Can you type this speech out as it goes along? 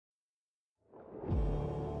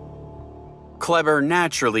Kleber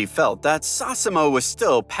naturally felt that Sosimo was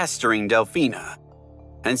still pestering Delphina,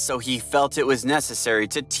 and so he felt it was necessary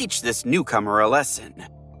to teach this newcomer a lesson.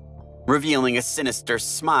 Revealing a sinister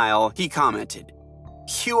smile, he commented,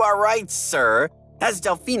 "You are right, sir. As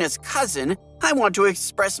Delphina's cousin, I want to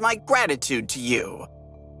express my gratitude to you."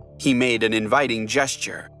 He made an inviting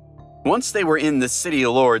gesture. Once they were in the city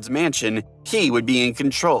lord's mansion, he would be in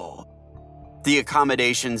control. The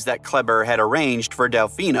accommodations that Kleber had arranged for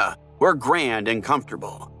Delphina were grand and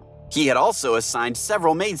comfortable. He had also assigned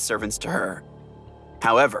several maidservants to her.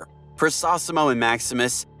 However, for Sosimo and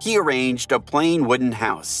Maximus, he arranged a plain wooden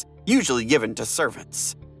house, usually given to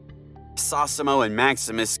servants. Sosimo and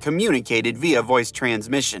Maximus communicated via voice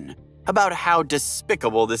transmission about how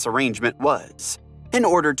despicable this arrangement was, in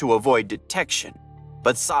order to avoid detection,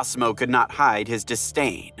 but Sosimo could not hide his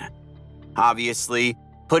disdain. Obviously,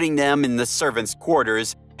 putting them in the servants'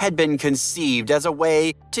 quarters had been conceived as a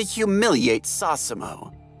way to humiliate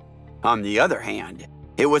Sosimo. On the other hand,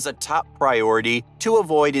 it was a top priority to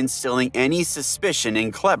avoid instilling any suspicion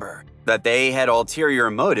in Kleber that they had ulterior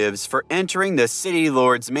motives for entering the city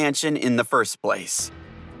lord's mansion in the first place.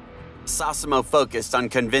 Sosimo focused on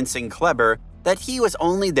convincing Kleber that he was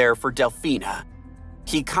only there for Delphina.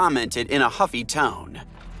 He commented in a huffy tone,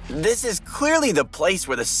 "This is clearly the place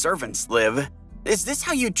where the servants live. Is this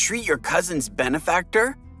how you treat your cousin's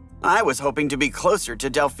benefactor? I was hoping to be closer to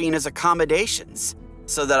Delphina's accommodations,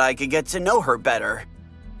 so that I could get to know her better."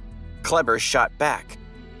 Kleber shot back,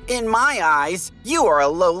 "In my eyes, you are a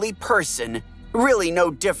lowly person, really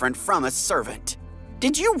no different from a servant.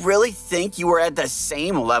 Did you really think you were at the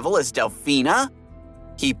same level as Delphina?"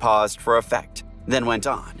 He paused for effect, then went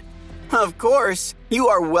on. "Of course, you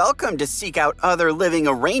are welcome to seek out other living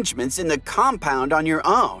arrangements in the compound on your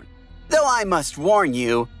own. Though I must warn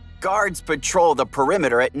you, guards patrol the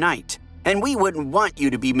perimeter at night, and we wouldn't want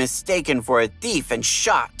you to be mistaken for a thief and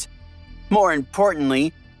shot. More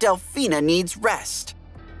importantly, Delphina needs rest.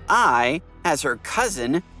 I, as her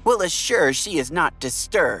cousin, will assure she is not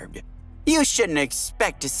disturbed. You shouldn't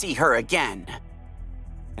expect to see her again."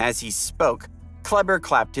 As he spoke, Kleber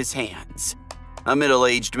clapped his hands. A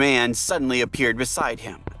middle-aged man suddenly appeared beside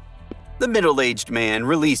him. The middle-aged man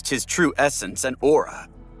released his true essence and aura.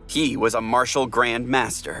 He was a martial grand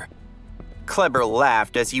master. Kleber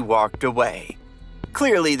laughed as he walked away.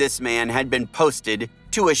 Clearly, this man had been posted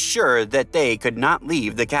to assure that they could not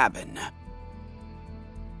leave the cabin.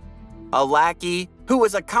 A lackey who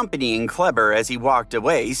was accompanying Kleber as he walked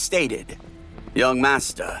away stated, "Young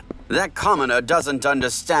master, that commoner doesn't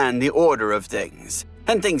understand the order of things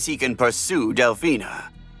and thinks he can pursue Delphina.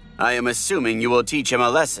 I am assuming you will teach him a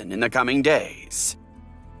lesson in the coming days."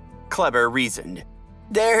 Kleber reasoned,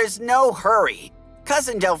 "There's no hurry.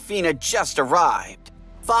 Cousin Delphina just arrived.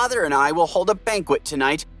 Father and I will hold a banquet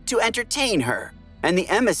tonight to entertain her, and the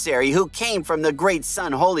emissary who came from the Great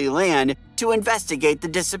Sun Holy Land to investigate the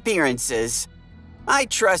disappearances. I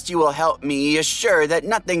trust you will help me assure that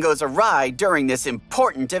nothing goes awry during this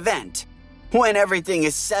important event. When everything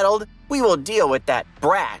is settled, we will deal with that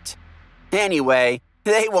brat. Anyway,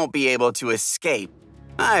 they won't be able to escape.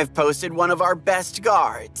 I've posted one of our best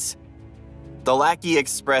guards." The lackey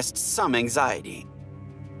expressed some anxiety.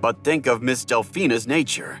 "But think of Miss Delphina's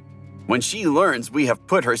nature. When she learns we have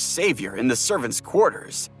put her savior in the servants'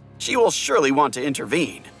 quarters, she will surely want to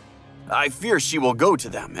intervene. I fear she will go to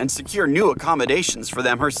them and secure new accommodations for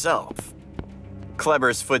them herself."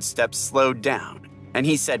 Kleber's footsteps slowed down, and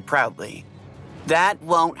he said proudly, "That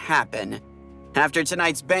won't happen. After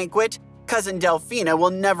tonight's banquet, Cousin Delphina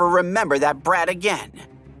will never remember that brat again.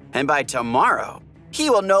 And by tomorrow, he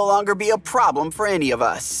will no longer be a problem for any of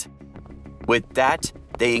us." With that,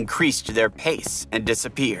 they increased their pace and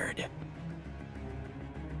disappeared.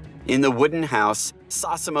 In the wooden house,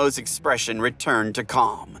 Sosimo's expression returned to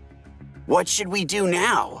calm. "What should we do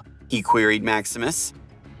now?" he queried Maximus.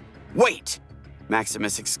 "Wait!"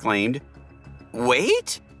 Maximus exclaimed.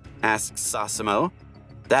 "Wait?" asked Sosimo.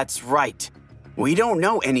 "That's right. We don't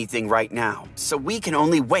know anything right now, so we can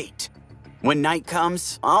only wait. When night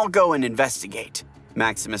comes, I'll go and investigate,"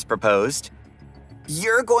 Maximus proposed.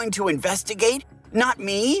 "You're going to investigate? Not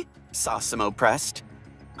me?" Sosimo pressed.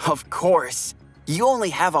 "Of course. You only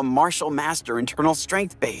have a martial master internal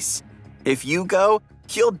strength base. If you go,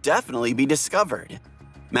 you'll definitely be discovered,"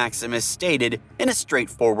 Maximus stated in a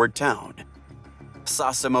straightforward tone.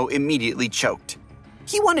 Sosimo immediately choked.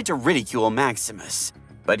 He wanted to ridicule Maximus,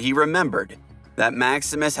 but he remembered that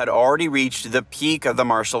Maximus had already reached the peak of the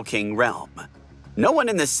Martial King realm. No one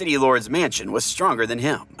in the City Lord's mansion was stronger than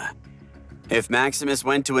him. If Maximus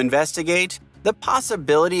went to investigate, the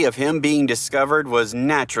possibility of him being discovered was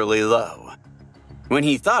naturally low. When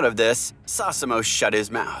he thought of this, Sasimo shut his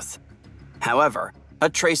mouth. However, a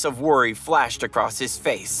trace of worry flashed across his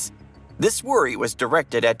face. This worry was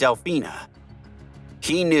directed at Delphina.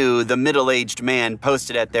 He knew the middle-aged man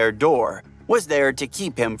posted at their door was there to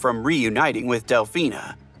keep him from reuniting with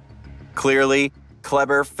Delphina. Clearly,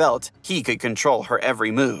 Kleber felt he could control her every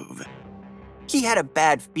move. He had a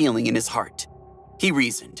bad feeling in his heart. He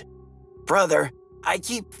reasoned, "Brother, I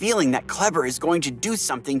keep feeling that Kleber is going to do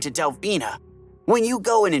something to Delphina. When you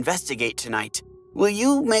go and investigate tonight, will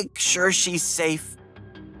you make sure she's safe?"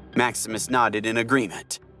 Maximus nodded in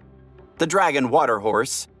agreement. The dragon water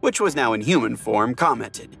horse, which was now in human form,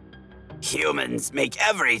 commented, "Humans make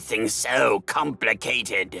everything so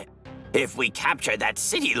complicated. If we capture that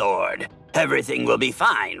city lord, everything will be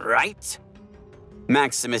fine, right?"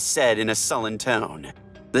 Maximus said in a sullen tone,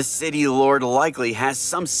 "The city lord likely has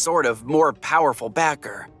some sort of more powerful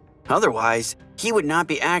backer. Otherwise, he would not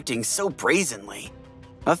be acting so brazenly.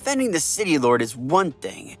 Offending the city lord is one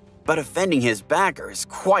thing, but offending his backer is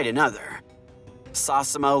quite another."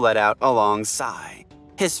 Sasimo let out a long sigh,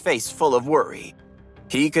 his face full of worry.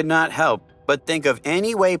 He could not help but think of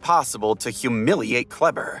any way possible to humiliate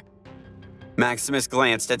Kleber. Maximus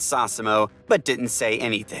glanced at Sasimo but didn't say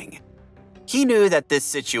anything. He knew that this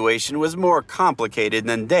situation was more complicated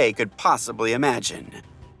than they could possibly imagine.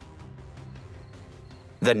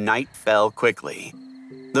 The night fell quickly.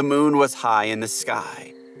 The moon was high in the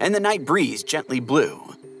sky, and the night breeze gently blew.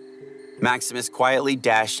 Maximus quietly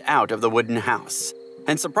dashed out of the wooden house,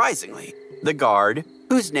 and surprisingly, the guard,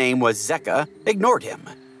 whose name was Zeka, ignored him.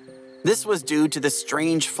 This was due to the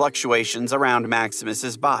strange fluctuations around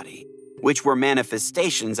Maximus's body, which were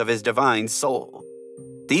manifestations of his divine soul.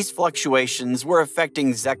 These fluctuations were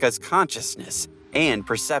affecting Zeka's consciousness and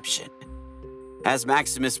perception. As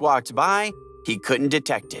Maximus walked by, he couldn't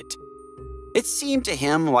detect it. It seemed to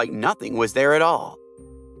him like nothing was there at all.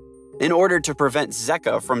 In order to prevent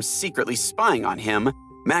Zeka from secretly spying on him,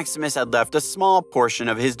 Maximus had left a small portion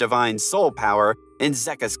of his divine soul power in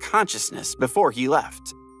Zeka's consciousness before he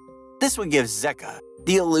left. This would give Zeka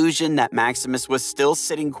the illusion that Maximus was still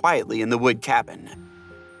sitting quietly in the wood cabin.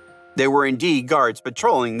 There were indeed guards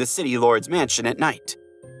patrolling the city lord's mansion at night,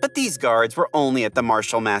 but these guards were only at the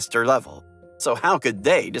martial master level, so how could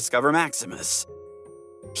they discover Maximus?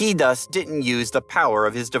 He thus didn't use the power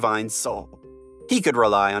of his divine soul. He could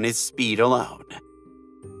rely on his speed alone.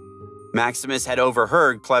 Maximus had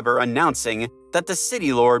overheard Kleber announcing that the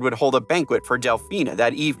city lord would hold a banquet for Delphina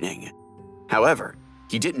that evening. However,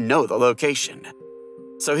 he didn't know the location.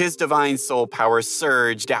 So his divine soul power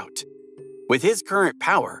surged out. With his current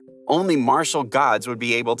power, only martial gods would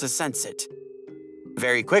be able to sense it.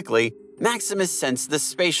 Very quickly, Maximus sensed the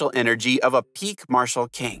spatial energy of a peak martial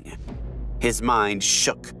king. His mind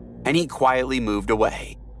shook, and he quietly moved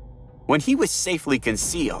away. When he was safely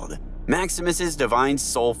concealed, Maximus's divine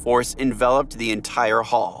soul force enveloped the entire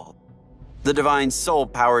hall. The divine soul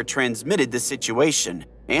power transmitted the situation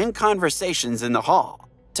and conversations in the hall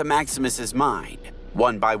to Maximus's mind,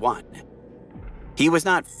 one by one. He was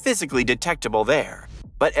not physically detectable there,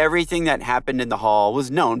 but everything that happened in the hall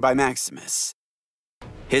was known by Maximus.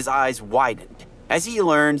 His eyes widened as he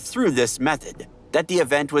learned through this method that the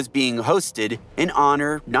event was being hosted in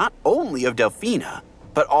honor not only of Delphina,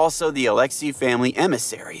 but also the Alexei family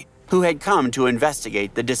emissary who had come to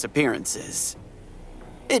investigate the disappearances.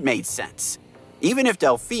 It made sense. Even if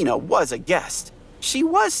Delphina was a guest, she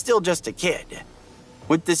was still just a kid.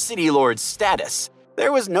 With the city lord's status,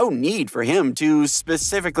 there was no need for him to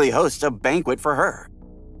specifically host a banquet for her.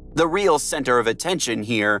 The real center of attention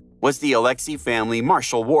here was the Alexei family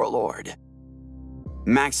martial warlord.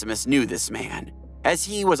 Maximus knew this man, as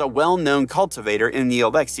he was a well-known cultivator in the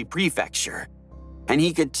Alexei prefecture, and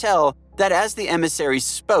he could tell that as the emissary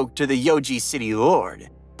spoke to the Yoji city lord,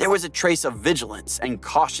 there was a trace of vigilance and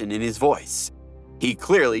caution in his voice. He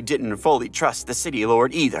clearly didn't fully trust the city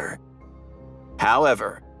lord either.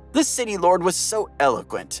 However, the city lord was so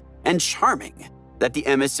eloquent and charming that the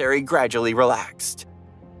emissary gradually relaxed.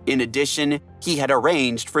 In addition, he had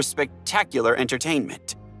arranged for spectacular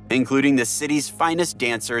entertainment, including the city's finest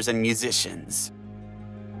dancers and musicians.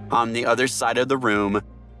 On the other side of the room,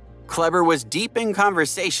 Kleber was deep in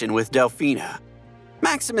conversation with Delphina.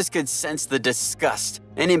 Maximus could sense the disgust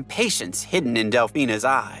and impatience hidden in Delphina's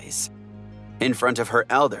eyes. In front of her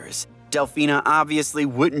elders, Delphina obviously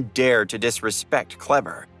wouldn't dare to disrespect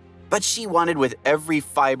Kleber, but she wanted with every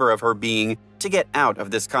fiber of her being to get out of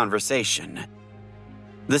this conversation.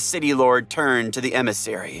 The city lord turned to the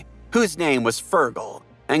emissary, whose name was Fergal,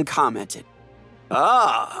 and commented,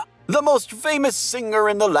 "Ah, the most famous singer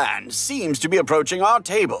in the land seems to be approaching our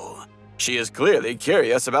table. She is clearly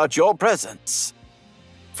curious about your presence."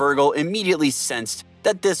 Fergal immediately sensed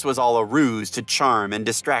that this was all a ruse to charm and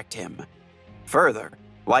distract him. Further,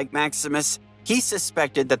 like Maximus, he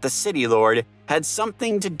suspected that the city lord had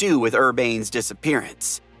something to do with Urbane's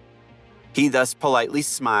disappearance. He thus politely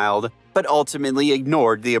smiled, but ultimately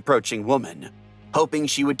ignored the approaching woman, hoping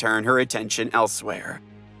she would turn her attention elsewhere.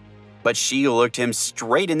 But she looked him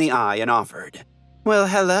straight in the eye and offered, "Well,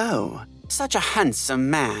 hello. Such a handsome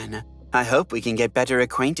man. I hope we can get better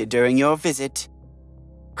acquainted during your visit."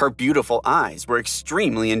 Her beautiful eyes were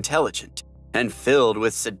extremely intelligent and filled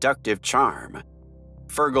with seductive charm.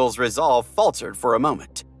 Fergal's resolve faltered for a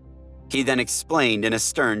moment. He then explained in a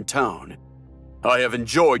stern tone, "I have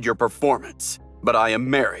enjoyed your performance, but I am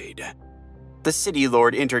married." The city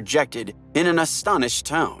lord interjected in an astonished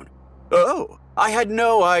tone, "Oh, I had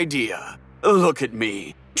no idea. Look at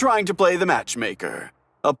me, trying to play the matchmaker.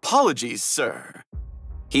 Apologies, sir."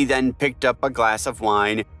 He then picked up a glass of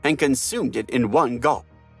wine and consumed it in one gulp.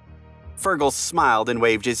 Fergal smiled and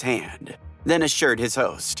waved his hand, then assured his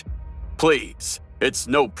host, "Please, it's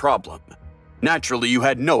no problem. Naturally, you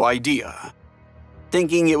had no idea."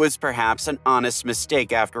 Thinking it was perhaps an honest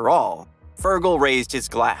mistake after all, Fergal raised his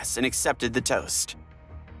glass and accepted the toast.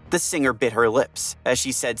 The singer bit her lips as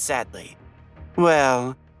she said sadly,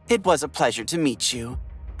 "Well, it was a pleasure to meet you.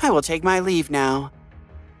 I will take my leave now."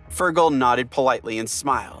 Fergal nodded politely and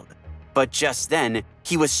smiled, but just then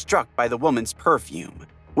he was struck by the woman's perfume,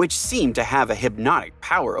 which seemed to have a hypnotic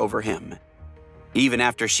power over him. Even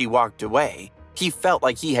after she walked away, he felt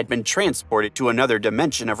like he had been transported to another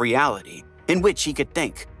dimension of reality in which he could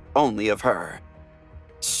think only of her.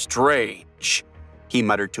 "Strange," he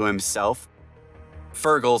muttered to himself.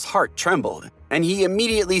 Fergal's heart trembled, and he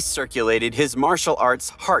immediately circulated his martial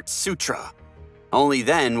arts Heart Sutra. Only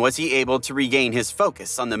then was he able to regain his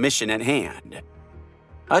focus on the mission at hand.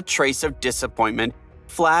 A trace of disappointment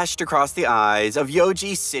flashed across the eyes of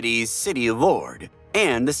Yoji City's city lord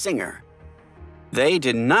and the singer. They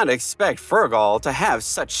did not expect Fergal to have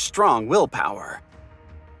such strong willpower.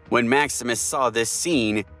 When Maximus saw this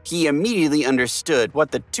scene, he immediately understood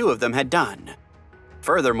what the two of them had done.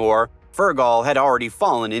 Furthermore, Fergal had already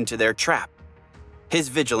fallen into their trap. His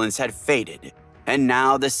vigilance had faded, and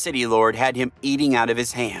now the city lord had him eating out of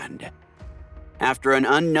his hand. After an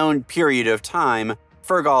unknown period of time,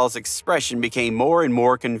 Fergal's expression became more and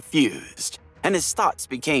more confused, and his thoughts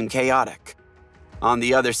became chaotic. On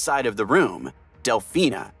the other side of the room,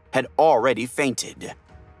 Delphina had already fainted.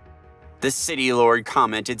 The city lord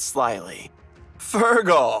commented slyly,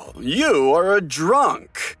 "Fergal, you are a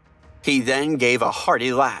drunk." He then gave a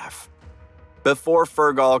hearty laugh. Before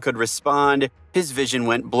Fergal could respond, his vision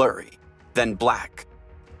went blurry, then black.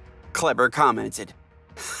 Kleber commented,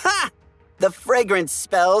 "Ha! The fragrance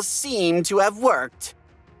spells seem to have worked,"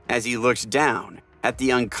 as he looked down at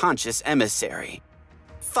the unconscious emissary.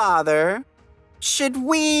 "Father, should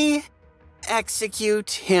we execute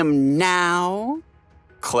him now?"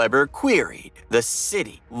 Kleber queried the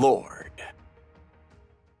city lord.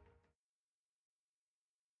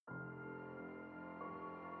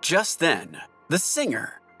 Just then, the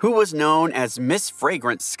singer, who was known as Miss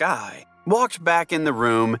Fragrant Sky, walked back in the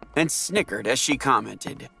room and snickered as she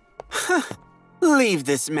commented, "Leave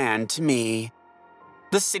this man to me."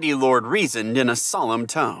 The city lord reasoned in a solemn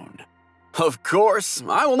tone, "Of course,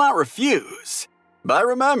 I will not refuse. But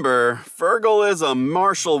remember, Fergal is a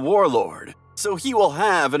martial warlord, so he will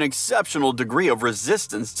have an exceptional degree of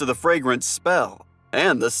resistance to the fragrant spell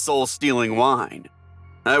and the soul-stealing wine.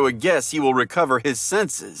 I would guess he will recover his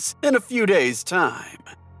senses in a few days' time."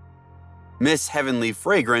 Miss Heavenly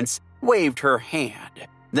Fragrance waved her hand,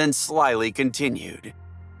 then slyly continued,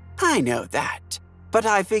 "I know that, but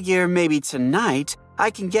I figure maybe tonight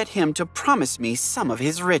I can get him to promise me some of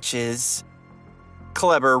his riches."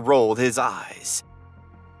 Kleber rolled his eyes.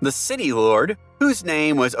 The city lord, whose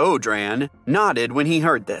name was Odran, nodded when he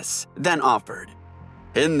heard this, then offered,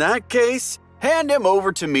 "In that case, hand him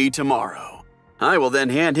over to me tomorrow. I will then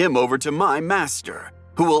hand him over to my master,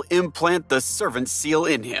 who will implant the servant seal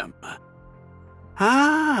in him."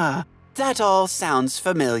 "Ah, that all sounds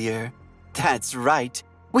familiar. That's right,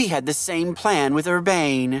 we had the same plan with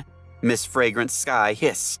Urbane," Miss Fragrant Sky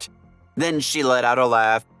hissed. Then she let out a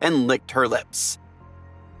laugh and licked her lips.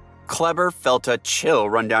 Kleber felt a chill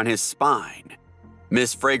run down his spine.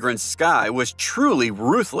 Miss Fragrant Sky was truly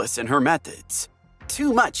ruthless in her methods.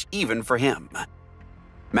 Too much even for him.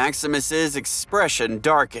 Maximus's expression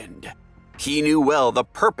darkened. He knew well the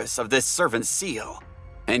purpose of this servant seal,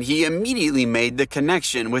 and he immediately made the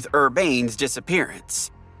connection with Urbane's disappearance.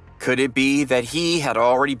 Could it be that he had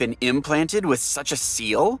already been implanted with such a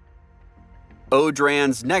seal?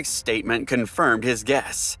 Odran's next statement confirmed his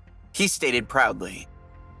guess. He stated proudly,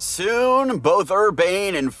 Soon, both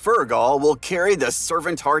Urbane and Fergal will carry the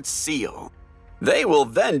Servant Heart's seal. They will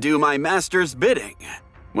then do my master's bidding.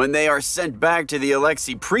 When they are sent back to the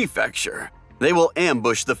Alexi Prefecture, they will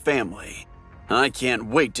ambush the family. I can't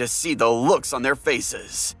wait to see the looks on their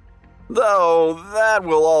faces. Though that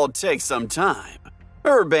will all take some time.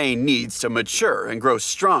 Urbane needs to mature and grow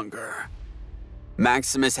stronger.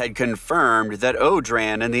 Maximus had confirmed that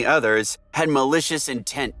Odran and the others had malicious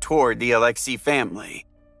intent toward the Alexi family.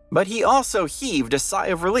 But he also heaved a sigh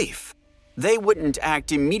of relief. They wouldn't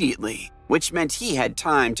act immediately, which meant he had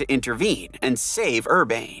time to intervene and save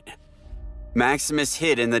Urbane. Maximus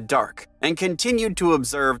hid in the dark and continued to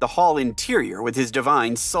observe the hall interior with his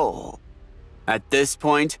divine soul. At this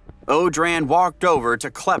point, Odran walked over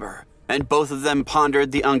to Kleber, and both of them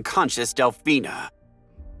pondered the unconscious Delphina.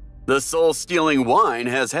 The soul-stealing wine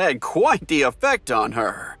has had quite the effect on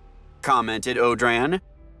her, commented Odran.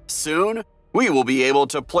 Soon, we will be able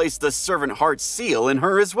to place the Servant Heart seal in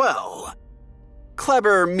her as well.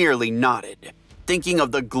 Kleber merely nodded, thinking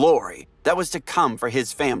of the glory that was to come for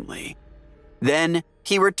his family. Then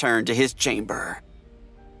he returned to his chamber.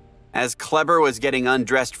 As Kleber was getting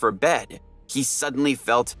undressed for bed, he suddenly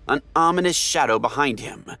felt an ominous shadow behind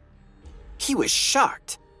him. He was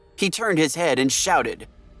shocked. He turned his head and shouted,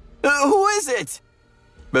 "Who is it?"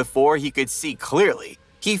 Before he could see clearly,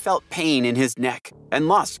 he felt pain in his neck and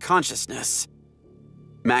lost consciousness.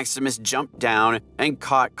 Maximus jumped down and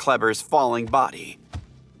caught Kleber's falling body.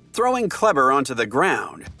 Throwing Kleber onto the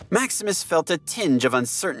ground, Maximus felt a tinge of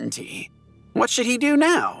uncertainty. What should he do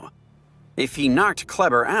now? If he knocked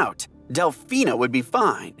Kleber out, Delphina would be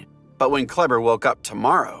fine. But when Kleber woke up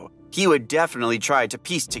tomorrow, he would definitely try to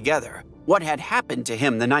piece together what had happened to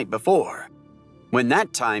him the night before. When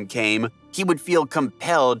that time came, he would feel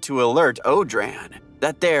compelled to alert Odran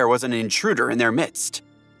that there was an intruder in their midst.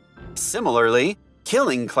 Similarly,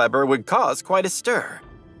 killing Kleber would cause quite a stir.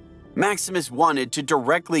 Maximus wanted to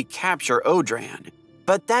directly capture Odran,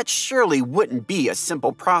 but that surely wouldn't be a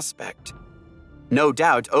simple prospect. No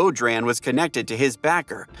doubt Odran was connected to his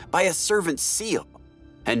backer by a servant's seal,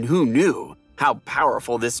 and who knew how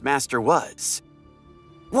powerful this master was?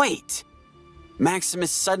 Wait!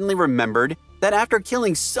 Maximus suddenly remembered that after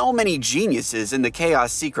killing so many geniuses in the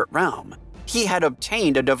Chaos Secret Realm, he had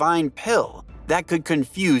obtained a divine pill that could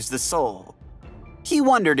confuse the soul. He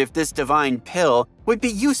wondered if this divine pill would be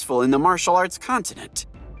useful in the martial arts continent.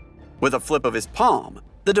 With a flip of his palm,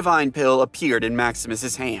 the divine pill appeared in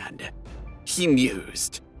Maximus's hand. He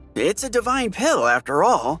mused. It's a divine pill after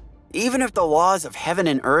all. Even if the laws of heaven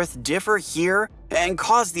and earth differ here and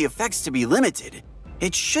cause the effects to be limited,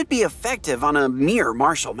 it should be effective on a mere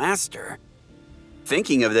martial master.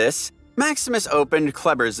 Thinking of this, Maximus opened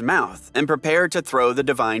Kleber's mouth and prepared to throw the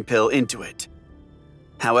divine pill into it.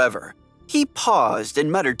 However, he paused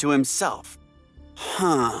and muttered to himself,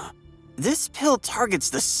 This pill targets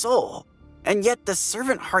the soul, and yet the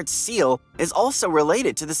Servant Heart seal is also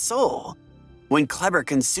related to the soul. When Kleber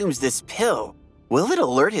consumes this pill, will it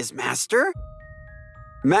alert his master?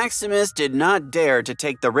 Maximus did not dare to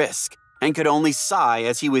take the risk and could only sigh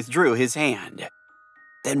as he withdrew his hand.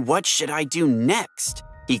 Then what should I do next?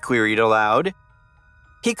 He queried aloud.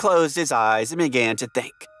 He closed his eyes and began to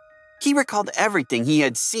think. He recalled everything he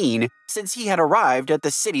had seen since he had arrived at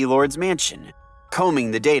the City Lord's mansion,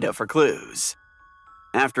 combing the data for clues.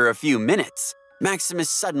 After a few minutes, Maximus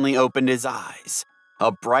suddenly opened his eyes.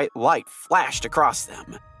 A bright light flashed across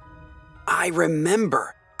them. I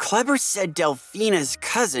remember. Kleber said Delphina's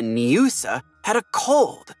cousin, Niusa, had a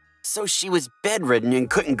cold, so she was bedridden and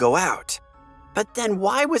couldn't go out. But then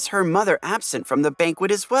why was her mother absent from the banquet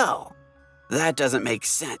as well? That doesn't make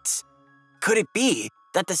sense. Could it be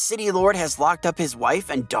that the City Lord has locked up his wife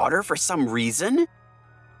and daughter for some reason?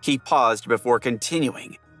 He paused before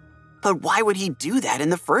continuing. But why would he do that in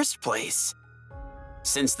the first place?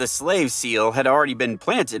 Since the slave seal had already been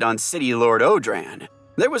planted on City Lord Odran,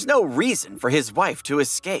 there was no reason for his wife to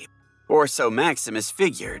escape, or so Maximus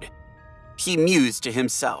figured. He mused to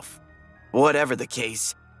himself. Whatever the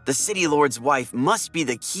case, the City Lord's wife must be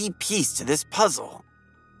the key piece to this puzzle.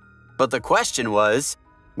 But the question was,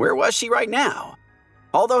 where was she right now?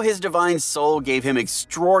 Although his divine soul gave him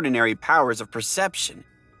extraordinary powers of perception,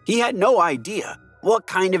 he had no idea what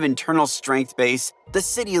kind of internal strength base the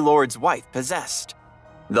City Lord's wife possessed.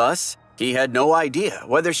 Thus, he had no idea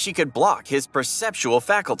whether she could block his perceptual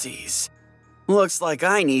faculties. Looks like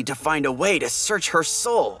I need to find a way to search her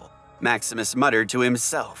soul, Maximus muttered to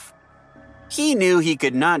himself. He knew he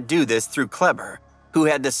could not do this through Kleber, who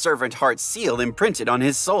had the Servant Heart seal imprinted on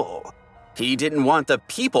his soul. He didn't want the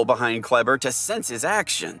people behind Kleber to sense his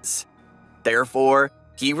actions. Therefore,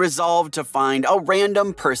 he resolved to find a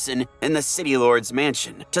random person in the City Lord's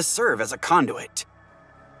mansion to serve as a conduit.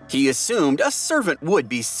 He assumed a servant would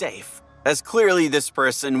be safe, as clearly this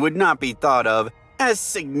person would not be thought of as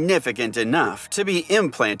significant enough to be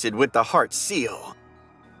implanted with the heart seal.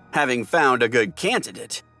 Having found a good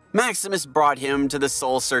candidate, Maximus brought him to the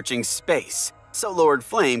soul-searching space so Lord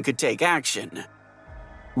Flame could take action.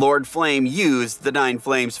 Lord Flame used the 9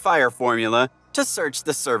 Flames fire formula to search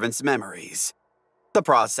the servant's memories. The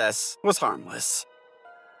process was harmless.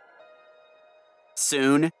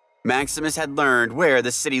 Soon, Maximus had learned where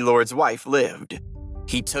the City Lord's wife lived.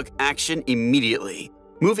 He took action immediately,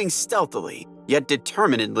 moving stealthily yet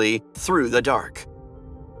determinedly through the dark.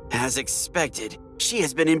 As expected, she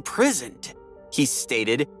has been imprisoned, he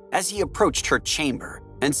stated as he approached her chamber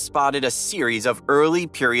and spotted a series of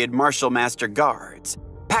early-period Martial Master guards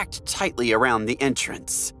packed tightly around the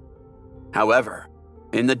entrance. However,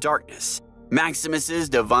 in the darkness, Maximus's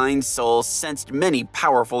divine soul sensed many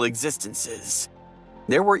powerful existences.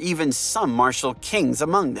 There were even some martial kings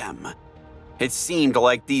among them. It seemed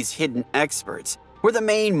like these hidden experts were the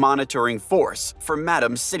main monitoring force for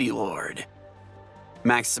Madam City Lord.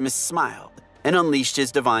 Maximus smiled and unleashed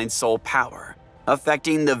his divine soul power,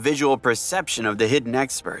 affecting the visual perception of the hidden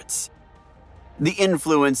experts. The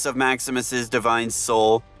influence of Maximus's divine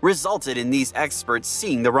soul resulted in these experts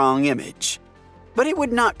seeing the wrong image, but it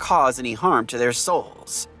would not cause any harm to their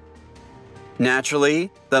souls.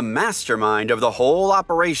 Naturally, the mastermind of the whole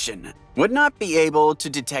operation would not be able to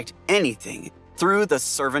detect anything through the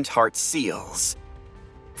servant heart seals.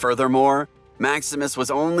 Furthermore, Maximus was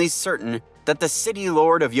only certain that the City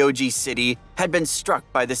Lord of Yoji City had been struck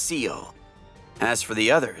by the seal. As for the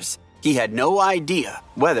others, he had no idea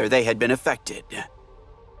whether they had been affected.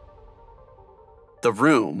 The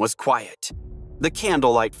room was quiet. The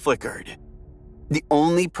candlelight flickered. The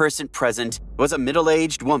only person present was a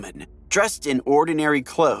middle-aged woman, dressed in ordinary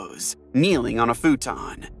clothes, kneeling on a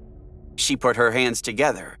futon. She put her hands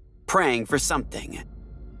together, praying for something.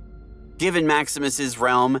 Given Maximus's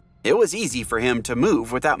realm, it was easy for him to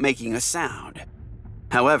move without making a sound.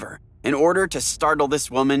 However, in order to startle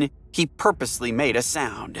this woman, he purposely made a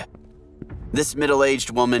sound. This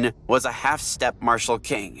middle-aged woman was a half-step martial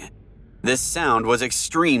king. This sound was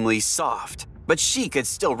extremely soft, but she could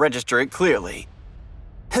still register it clearly.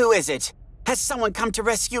 "Who is it? Has someone come to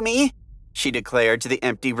rescue me?" she declared to the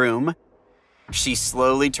empty room. She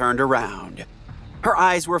slowly turned around. Her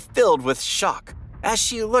eyes were filled with shock as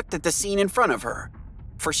she looked at the scene in front of her,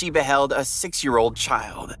 for she beheld a 6-year-old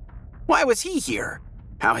child. Why was he here?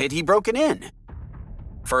 How had he broken in?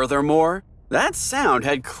 Furthermore, that sound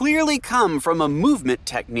had clearly come from a movement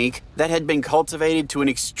technique that had been cultivated to an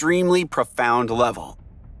extremely profound level.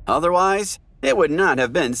 Otherwise, it would not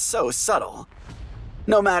have been so subtle.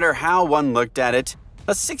 No matter how one looked at it,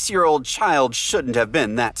 a 6-year-old child shouldn't have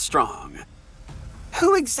been that strong.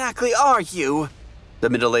 "Who exactly are you?" the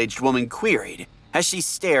middle-aged woman queried as she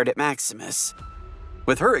stared at Maximus.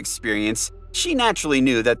 With her experience, she naturally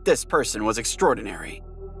knew that this person was extraordinary.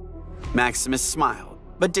 Maximus smiled,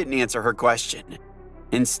 but didn't answer her question.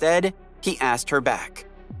 Instead, he asked her back,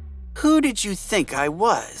 "Who did you think I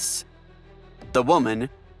was?" The woman,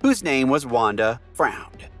 whose name was Wanda,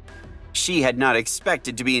 frowned. She had not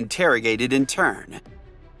expected to be interrogated in turn,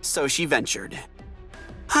 so she ventured.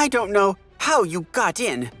 "I don't know how you got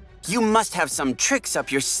in. You must have some tricks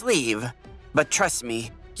up your sleeve. But trust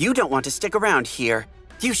me, you don't want to stick around here.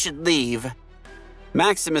 You should leave."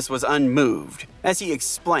 Maximus was unmoved as he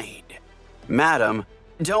explained, "Madam,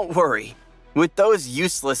 don't worry. With those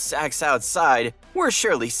useless sacks outside, we're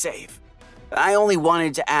surely safe. I only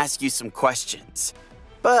wanted to ask you some questions.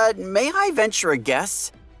 But may I venture a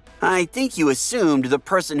guess? I think you assumed the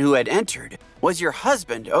person who had entered was your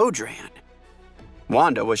husband, Odran."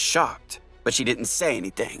 Wanda was shocked, but she didn't say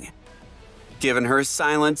anything. Given her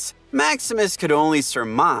silence, Maximus could only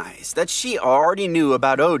surmise that she already knew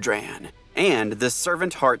about Odran and the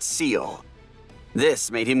servant heart seal.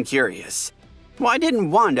 This made him curious. Why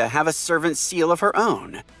didn't Wanda have a servant seal of her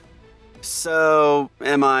own? "So,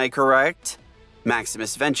 am I correct?"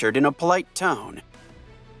 Maximus ventured in a polite tone.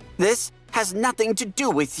 "This has nothing to do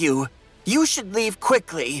with you. You should leave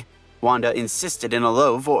quickly," Wanda insisted in a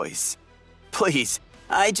low voice. "Please,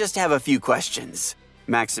 I just have a few questions,"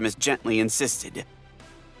 Maximus gently insisted.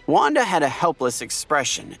 Wanda had a helpless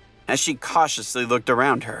expression as she cautiously looked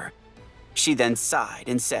around her. She then sighed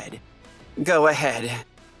and said, "Go ahead.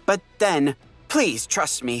 But then, please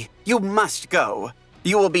trust me, you must go.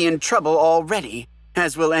 You will be in trouble already,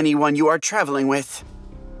 as will anyone you are traveling with."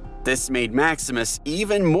 This made Maximus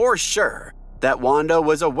even more sure that Wanda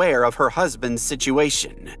was aware of her husband's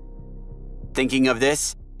situation. Thinking of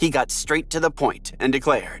this, he got straight to the point and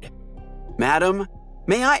declared, "Madam,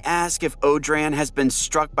 may I ask if Odran has been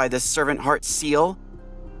struck by the servant heart seal?"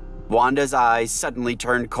 Wanda's eyes suddenly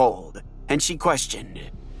turned cold, and she questioned,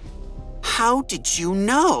 "How did you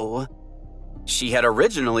know?" She had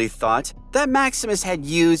originally thought that Maximus had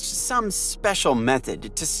used some special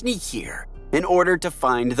method to sneak here in order to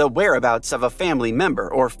find the whereabouts of a family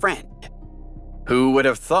member or friend. Who would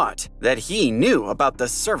have thought that he knew about the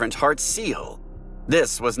servant heart seal?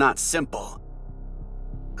 This was not simple.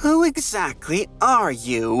 "Who exactly are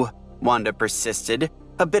you?" Wanda persisted,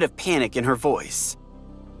 a bit of panic in her voice.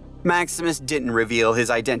 Maximus didn't reveal his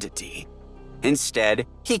identity. Instead,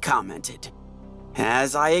 he commented,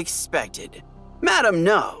 "As I expected, Madam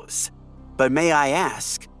knows. But may I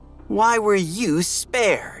ask, why were you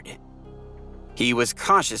spared?" He was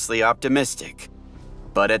cautiously optimistic,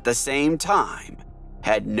 but at the same time,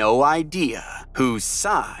 had no idea whose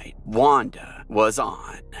side Wanda was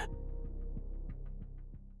on.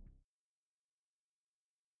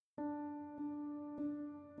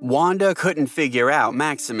 Wanda couldn't figure out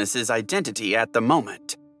Maximus's identity at the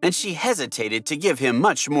moment, and she hesitated to give him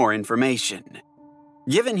much more information.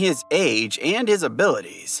 Given his age and his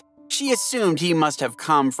abilities, she assumed he must have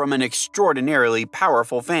come from an extraordinarily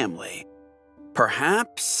powerful family.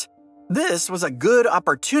 Perhaps this was a good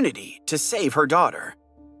opportunity to save her daughter.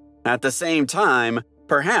 At the same time,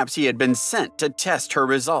 perhaps he had been sent to test her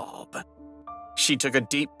resolve. She took a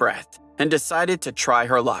deep breath and decided to try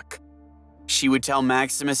her luck. She would tell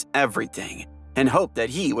Maximus everything and hope that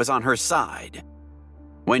he was on her side.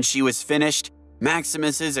 When she was finished,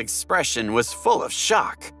 Maximus's expression was full of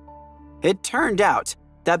shock. It turned out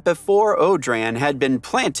that before Odran had been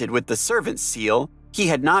planted with the servant seal, he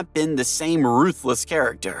had not been the same ruthless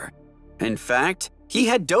character. In fact, he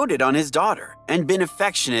had doted on his daughter and been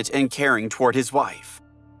affectionate and caring toward his wife.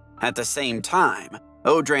 At the same time,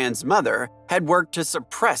 Odran's mother had worked to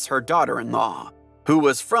suppress her daughter-in-law, who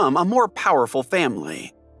was from a more powerful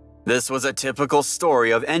family. This was a typical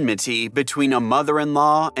story of enmity between a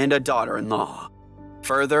mother-in-law and a daughter-in-law.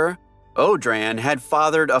 Further, Odran had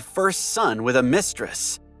fathered a first son with a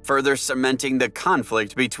mistress, further cementing the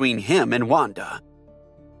conflict between him and Wanda.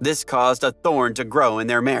 This caused a thorn to grow in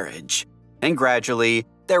their marriage, and gradually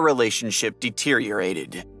their relationship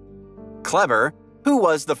deteriorated. Kleber, who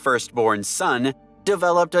was the firstborn son,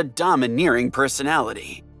 developed a domineering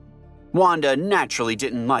personality. Wanda naturally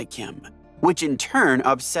didn't like him, which in turn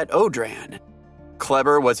upset Odran.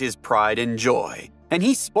 Kleber was his pride and joy, and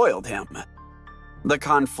he spoiled him. The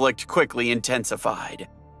conflict quickly intensified.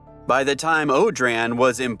 By the time Odran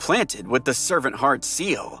was implanted with the servant heart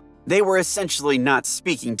seal, they were essentially not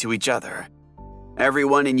speaking to each other.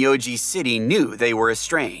 Everyone in Yoji City knew they were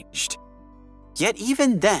estranged. Yet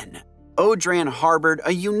even then, Odran harbored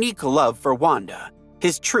a unique love for Wanda,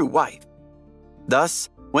 his true wife. Thus,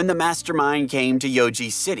 when the mastermind came to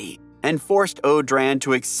Yoji City and forced Odran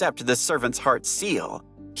to accept the servant's heart seal,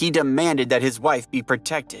 he demanded that his wife be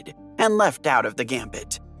protected and left out of the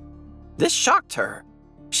gambit. This shocked her.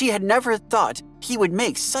 She had never thought he would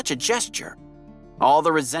make such a gesture. All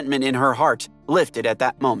the resentment in her heart lifted at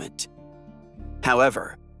that moment.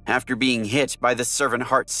 However, after being hit by the servant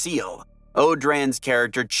heart seal, Odran's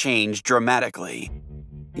character changed dramatically.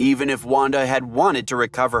 Even if Wanda had wanted to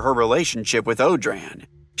recover her relationship with Odran,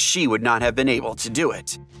 she would not have been able to do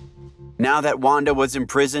it. Now that Wanda was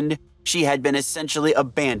imprisoned, she had been essentially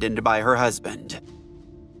abandoned by her husband.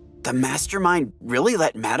 "The mastermind really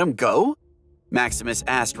let Madam go?" Maximus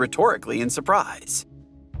asked rhetorically in surprise.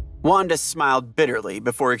 Wanda smiled bitterly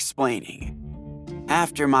before explaining.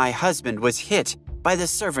 "After my husband was hit by the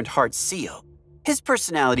servant heart seal, his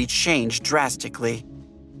personality changed drastically.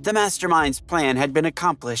 The mastermind's plan had been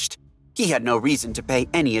accomplished. He had no reason to pay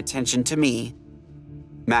any attention to me."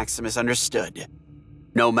 Maximus understood.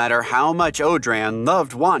 No matter how much Odran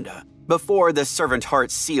loved Wanda before the servant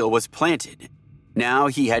heart seal was planted, now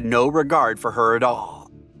he had no regard for her at all.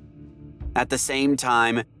 At the same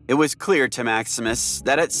time, it was clear to Maximus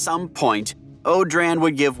that at some point, Odran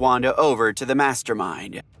would give Wanda over to the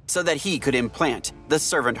mastermind so that he could implant the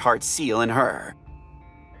servant heart seal in her.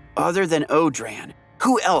 "Other than Odran,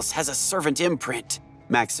 who else has a servant imprint?"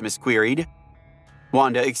 Maximus queried.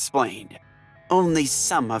 Wanda explained. "Only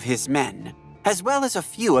some of his men, as well as a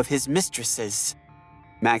few of his mistresses."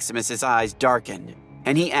 Maximus's eyes darkened,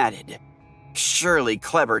 and he added, "Surely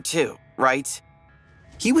Kleber too, right?"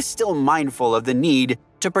 He was still mindful of the need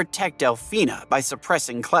to protect Delphina by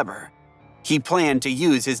suppressing Kleber. He planned to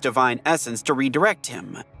use his divine essence to redirect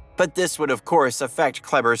him, but this would of course affect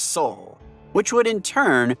Kleber's soul, which would in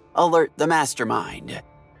turn alert the mastermind.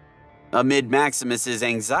 Amid Maximus's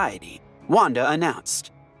anxiety, Wanda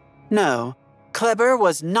announced. No, Kleber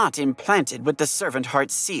was not implanted with the servant heart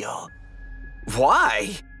seal.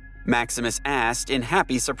 Why? Maximus asked in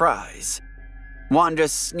happy surprise. Wanda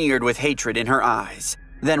sneered with hatred in her eyes,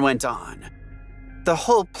 then went on. The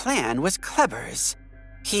whole plan was Kleber's.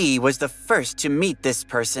 He was the first to meet this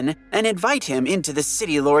person and invite him into the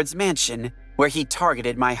City Lord's mansion, where he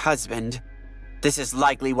targeted my husband. This is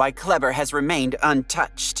likely why Kleber has remained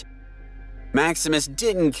untouched. Maximus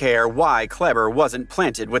didn't care why Kleber wasn't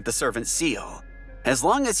planted with the servant seal. As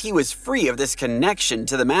long as he was free of this connection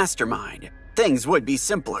to the mastermind, things would be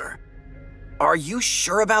simpler. Are you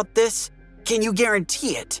sure about this? Can you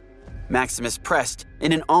guarantee it? Maximus pressed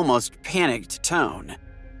in an almost panicked tone.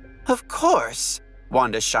 Of course,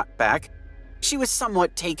 Wanda shot back. She was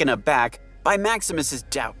somewhat taken aback by Maximus's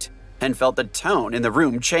doubt and felt the tone in the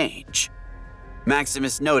room change.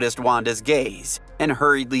 Maximus noticed Wanda's gaze and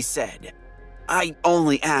hurriedly said, I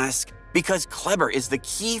only ask because Kleber is the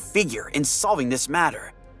key figure in solving this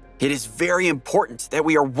matter. It is very important that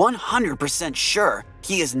we are 100% sure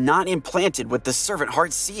he is not implanted with the servant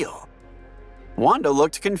heart seal. Wanda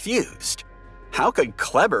looked confused. How could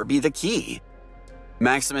Kleber be the key?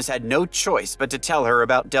 Maximus had no choice but to tell her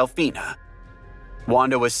about Delphina.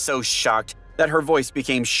 Wanda was so shocked that her voice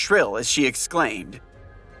became shrill as she exclaimed,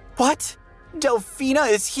 What? Delphina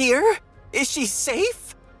is here? Is she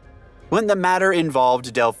safe? When the matter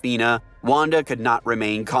involved Delphina, Wanda could not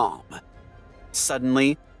remain calm.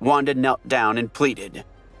 Suddenly, Wanda knelt down and pleaded,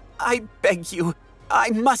 I beg you, I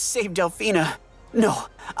must save Delphina. No,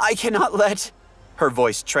 I cannot let... Her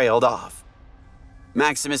voice trailed off.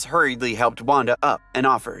 Maximus hurriedly helped Wanda up and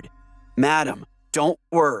offered, Madam, don't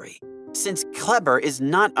worry. Since Kleber is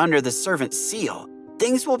not under the servant seal,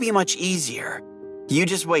 things will be much easier. You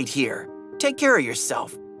just wait here. Take care of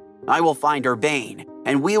yourself. I will find Urbane,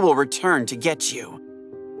 and we will return to get you.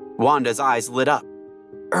 Wanda's eyes lit up.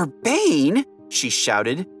 Urbane? She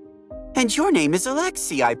shouted. And your name is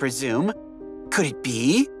Alexei, I presume. Could it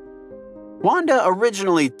be? Wanda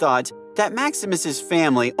originally thought that Maximus's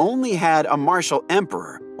family only had a martial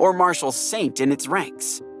emperor or martial saint in its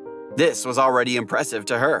ranks. This was already impressive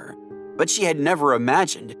to her, but she had never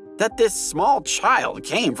imagined that this small child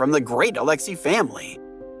came from the great Alexei family.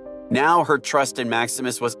 Now her trust in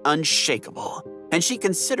Maximus was unshakable, and she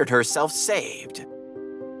considered herself saved.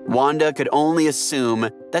 Wanda could only assume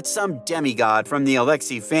that some demigod from the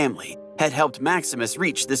Alexei family had helped Maximus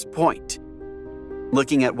reach this point.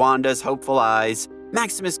 Looking at Wanda's hopeful eyes,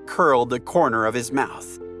 Maximus curled the corner of his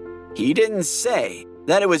mouth. He didn't say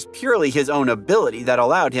that it was purely his own ability that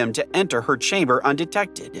allowed him to enter her chamber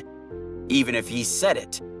undetected. Even if he said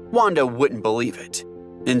it, Wanda wouldn't believe it.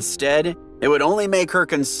 Instead, it would only make her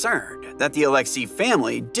concerned that the Alexei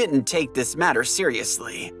family didn't take this matter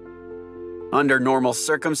seriously. Under normal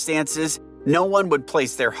circumstances, no one would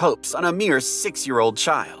place their hopes on a mere 6-year-old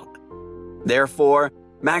child. Therefore,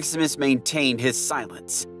 Maximus maintained his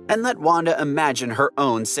silence and let Wanda imagine her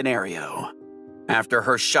own scenario. After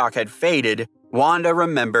her shock had faded, Wanda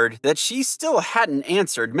remembered that she still hadn't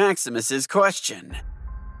answered Maximus's question.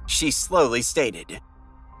 She slowly stated,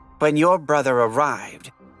 When your brother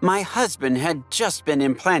arrived, my husband had just been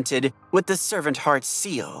implanted with the servant heart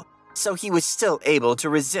seal, so he was still able to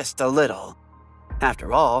resist a little.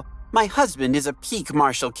 After all, my husband is a peak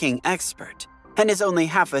martial king expert, and is only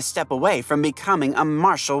half a step away from becoming a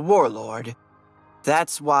martial warlord.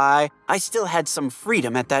 That's why I still had some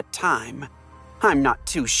freedom at that time. I'm not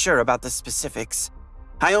too sure about the specifics.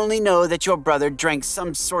 I only know that your brother drank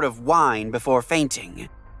some sort of wine before fainting.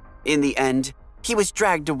 In the end, he was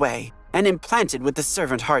dragged away and implanted with the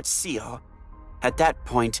servant heart seal. At that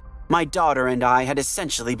point, my daughter and I had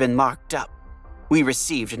essentially been locked up. We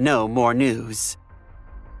received no more news.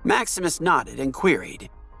 Maximus nodded and queried,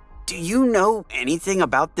 Do you know anything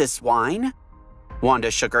about this wine?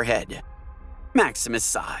 Wanda shook her head. Maximus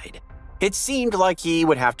sighed. It seemed like he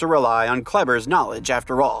would have to rely on Kleber's knowledge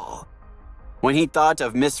after all. When he thought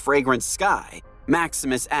of Miss Fragrant Sky,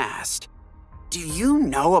 Maximus asked, Do you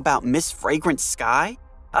know about Miss Fragrant Sky?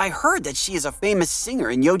 I heard that she is a famous singer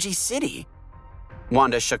in Yoji City.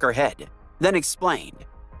 Wanda shook her head, then explained,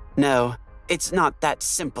 No, it's not that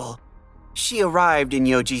simple. She arrived in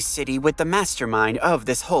Yoji City with the mastermind of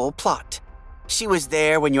this whole plot. She was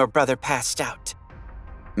there when your brother passed out.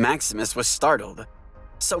 Maximus was startled.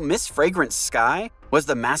 So Miss Fragrant Sky was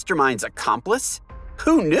the mastermind's accomplice?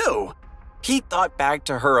 Who knew? He thought back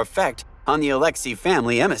to her effect on the Alexei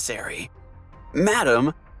family emissary.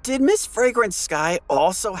 Madam, did Miss Fragrant Sky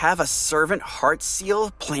also have a servant heart seal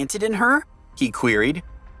planted in her? He queried.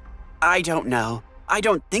 I don't know. I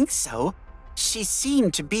don't think so. She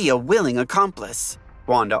seemed to be a willing accomplice,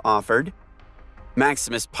 Wanda offered.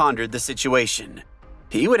 Maximus pondered the situation.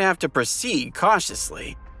 He would have to proceed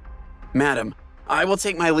cautiously. "Madam, I will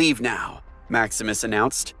take my leave now," Maximus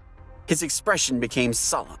announced. His expression became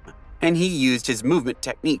solemn, and he used his movement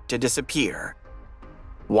technique to disappear.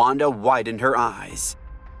 Wanda widened her eyes.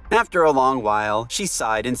 After a long while, she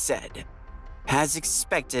sighed and said, "As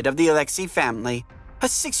expected of the Alexei family, a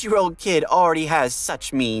 6-year-old kid already has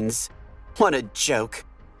such means. What a joke.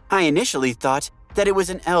 I initially thought that it was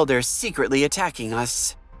an elder secretly attacking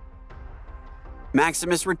us."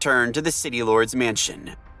 Maximus returned to the City Lord's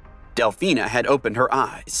mansion. Delphina had opened her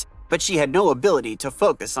eyes, but she had no ability to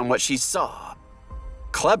focus on what she saw.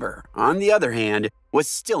 Kleber, on the other hand, was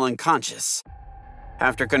still unconscious.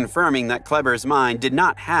 After confirming that Kleber's mind did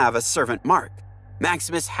not have a servant mark,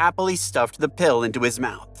 Maximus happily stuffed the pill into his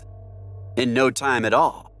mouth. In no time at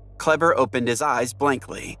all, Kleber opened his eyes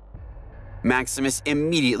blankly. Maximus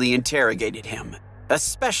immediately interrogated him,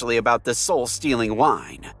 especially about the soul-stealing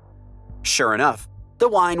wine. Sure enough, the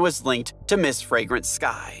wine was linked to Miss Fragrant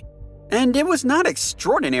Sky. And it was not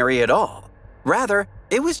extraordinary at all. Rather,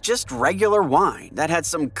 it was just regular wine that had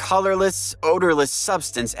some colorless, odorless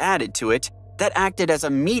substance added to it that acted as a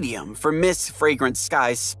medium for Miss Fragrant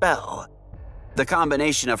Sky's spell. The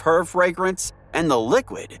combination of her fragrance and the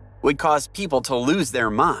liquid would cause people to lose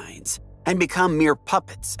their minds and become mere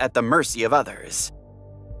puppets at the mercy of others.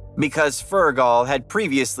 Because Fergal had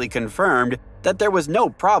previously confirmed that there was no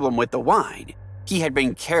problem with the wine, he had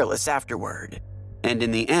been careless afterward, and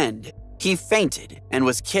in the end, he fainted and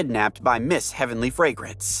was kidnapped by Miss Heavenly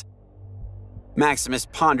Fragrance. Maximus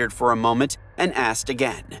pondered for a moment and asked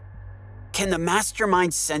again, "Can the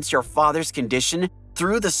mastermind sense your father's condition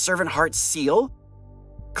through the servant heart seal?"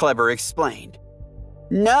 Kleber explained,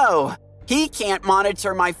 "No, he can't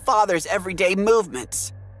monitor my father's everyday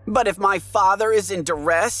movements. But if my father is in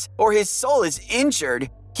duress or his soul is injured,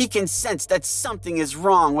 he can sense that something is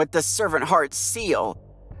wrong with the servant heart seal.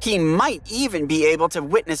 He might even be able to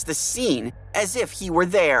witness the scene as if he were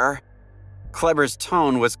there." Kleber's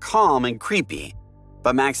tone was calm and creepy,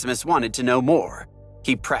 but Maximus wanted to know more.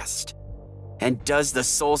 He pressed, "And does the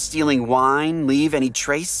soul-stealing wine leave any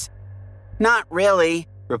trace?" "Not really,"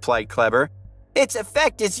 replied Kleber. "Its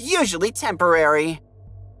effect is usually temporary."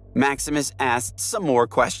 Maximus asked some more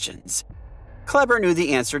questions. Kleber knew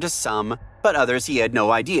the answer to some, but others he had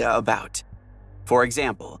no idea about. For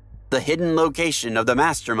example, the hidden location of the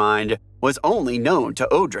mastermind was only known to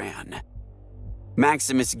Odran.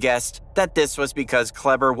 Maximus guessed that this was because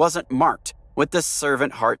Kleber wasn't marked with the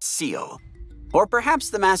servant heart seal. Or perhaps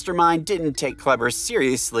the mastermind didn't take Kleber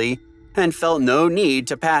seriously and felt no need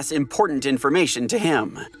to pass important information to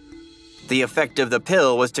him. The effect of the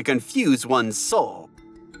pill was to confuse one's soul.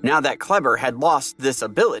 Now that Kleber had lost this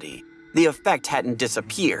ability, the effect hadn't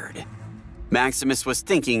disappeared. Maximus was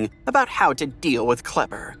thinking about how to deal with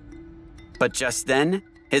Kleber. But just then,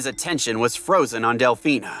 his attention was frozen on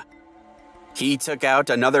Delphina. He took out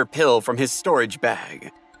another pill from his storage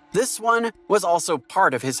bag. This one was also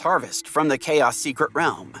part of his harvest from the Chaos Secret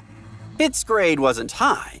Realm. Its grade wasn't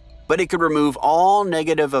high, but it could remove all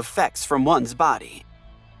negative effects from one's body.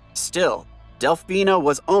 Still, Delphina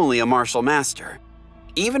was only a martial master.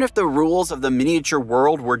 Even if the rules of the miniature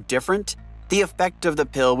world were different, the effect of the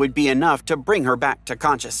pill would be enough to bring her back to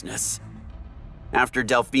consciousness. After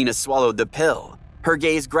Delphina swallowed the pill, her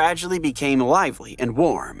gaze gradually became lively and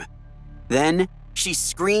warm. Then, she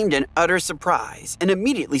screamed in utter surprise and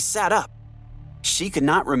immediately sat up. She could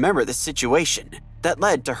not remember the situation that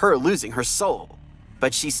led to her losing her soul,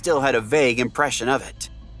 but she still had a vague impression of it.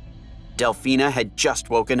 Delphina had just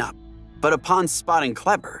woken up, but upon spotting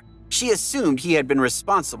Kleber, she assumed he had been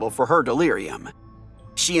responsible for her delirium.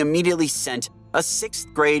 She immediately sent a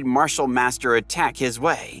 6th grade martial master attack his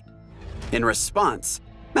way. In response,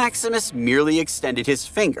 Maximus merely extended his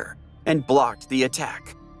finger and blocked the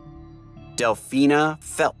attack. Delphina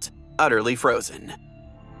felt utterly frozen.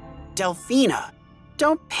 "Delphina,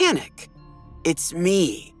 don't panic. It's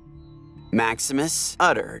me," Maximus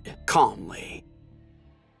uttered calmly.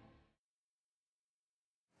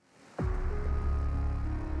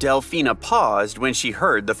 Delphina paused when she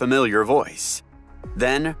heard the familiar voice.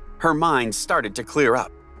 Then, her mind started to clear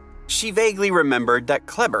up. She vaguely remembered that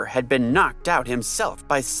Kleber had been knocked out himself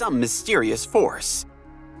by some mysterious force.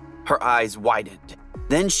 Her eyes widened.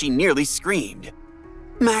 Then she nearly screamed.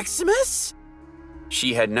 "Maximus?"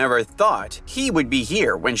 She had never thought he would be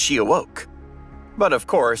here when she awoke. But of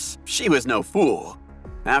course, she was no fool.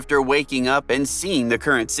 After waking up and seeing the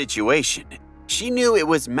current situation, she knew it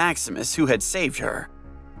was Maximus who had saved her.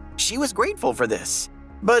 She was grateful for this,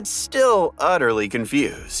 but still utterly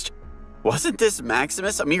confused. Wasn't this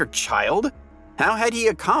Maximus a mere child? How had he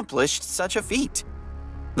accomplished such a feat?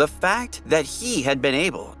 The fact that he had been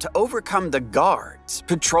able to overcome the guards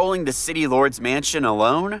patrolling the city lord's mansion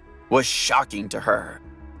alone was shocking to her.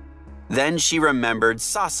 Then she remembered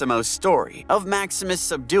Sosimo's story of Maximus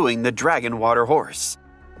subduing the dragon water horse.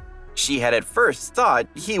 She had at first thought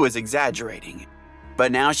he was exaggerating,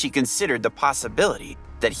 but now she considered the possibility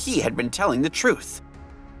that he had been telling the truth.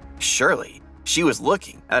 Surely, she was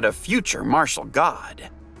looking at a future martial god.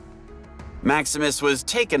 Maximus was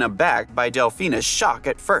taken aback by Delphina's shock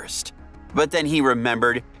at first, but then he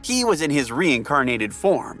remembered he was in his reincarnated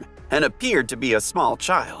form and appeared to be a small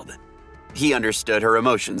child. He understood her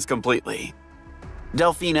emotions completely.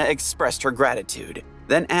 Delphina expressed her gratitude,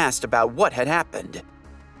 then asked about what had happened.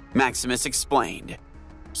 Maximus explained,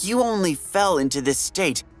 "You only fell into this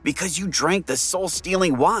state because you drank the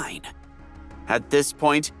soul-stealing wine." At this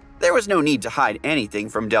point, there was no need to hide anything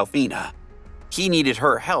from Delphina. He needed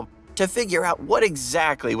her help to figure out what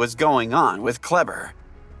exactly was going on with Kleber.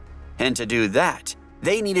 And to do that,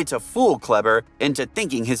 they needed to fool Kleber into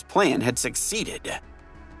thinking his plan had succeeded.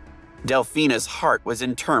 Delphina's heart was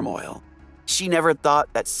in turmoil. She never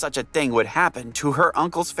thought that such a thing would happen to her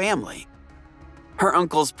uncle's family. Her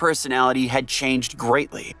uncle's personality had changed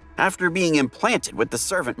greatly after being implanted with the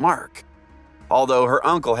servant mark. Although her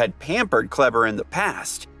uncle had pampered Kleber in the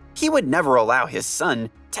past, he would never allow his son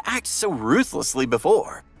to act so ruthlessly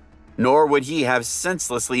before, nor would he have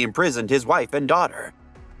senselessly imprisoned his wife and daughter.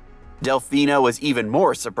 Delphina was even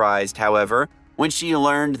more surprised, however, when she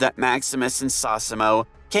learned that Maximus and Sosimo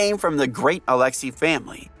came from the great Alexei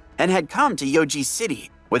family and had come to Yoji City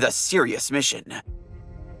with a serious mission.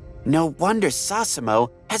 No wonder Sosimo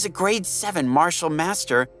has a grade 7 martial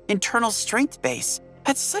master internal strength base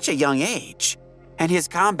at such a young age, and his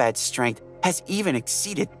combat strength has even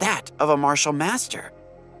exceeded that of a martial master.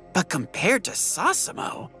 But compared to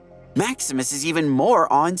Sosimo, Maximus is even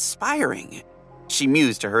more awe-inspiring, she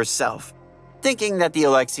mused to herself, thinking that the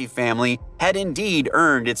Alexei family had indeed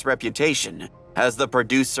earned its reputation as the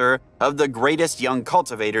producer of the greatest young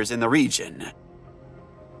cultivators in the region.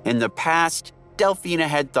 In the past, Delphina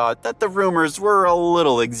had thought that the rumors were a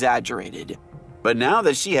little exaggerated, but now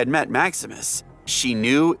that she had met Maximus, she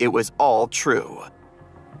knew it was all true.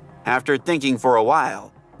 After thinking for a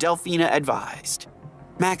while, Delphina advised,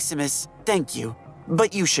 "Maximus, thank you,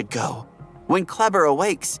 but you should go. When Kleber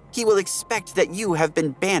awakes, he will expect that you have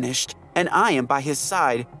been banished and I am by his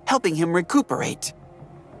side, helping him recuperate."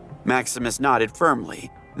 Maximus nodded firmly,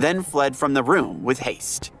 then fled from the room with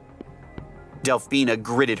haste. Delphina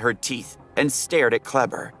gritted her teeth and stared at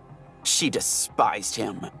Kleber. She despised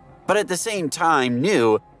him, but at the same time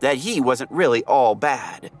knew that he wasn't really all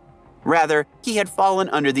bad. Rather, he had fallen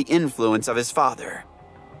under the influence of his father.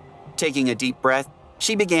 Taking a deep breath,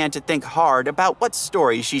 she began to think hard about what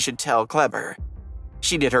story she should tell Kleber.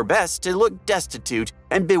 She did her best to look destitute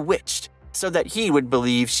and bewitched so that he would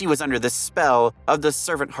believe she was under the spell of the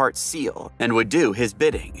servant heart seal and would do his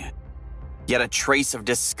bidding. Yet a trace of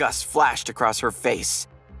disgust flashed across her face.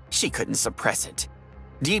 She couldn't suppress it.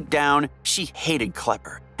 Deep down, she hated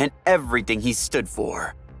Kleber and everything he stood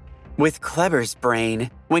for. With Kleber's brain,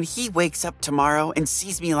 when he wakes up tomorrow and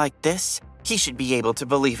sees me like this, he should be able to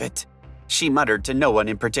believe it, she muttered to no one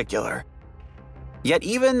in particular. Yet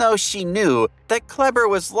even though she knew that Kleber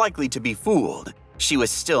was likely to be fooled, she was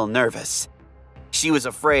still nervous. She was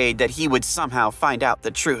afraid that he would somehow find out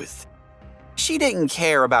the truth. She didn't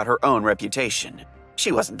care about her own reputation.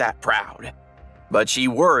 She wasn't that proud. But she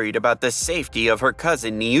worried about the safety of her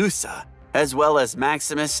cousin Niusa, as well as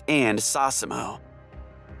Maximus and Sosimo.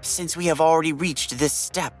 "Since we have already reached this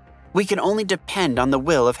step, we can only depend on the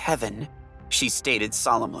will of heaven," she stated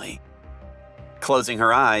solemnly. Closing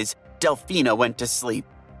her eyes, Delphina went to sleep.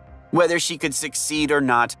 Whether she could succeed or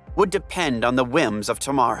not would depend on the whims of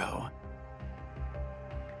tomorrow.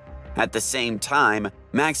 At the same time,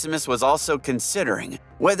 Maximus was also considering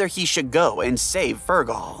whether he should go and save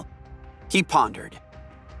Fergal. He pondered,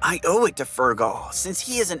 "I owe it to Fergal since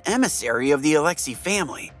he is an emissary of the Alexei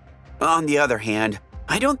family. On the other hand,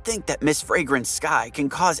 I don't think that Miss Fragrant Sky can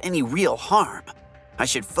cause any real harm. I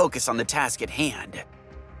should focus on the task at hand."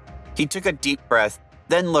 He took a deep breath,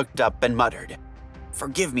 then looked up and muttered,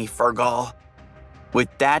 "Forgive me, Fergal." With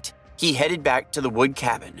that, he headed back to the wood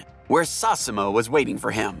cabin, where Sosimo was waiting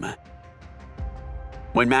for him.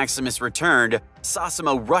 When Maximus returned,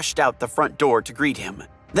 Sosimo rushed out the front door to greet him,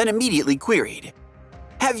 then immediately queried,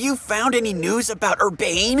 "Have you found any news about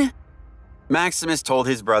Urbane?" Maximus told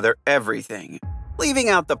his brother everything, leaving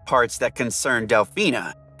out the parts that concerned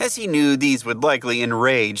Delphina, as he knew these would likely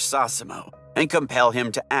enrage Sosimo and compel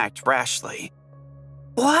him to act rashly.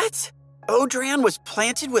 "What? Odran was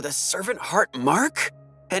planted with a servant heart mark?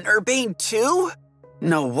 And Urbane too?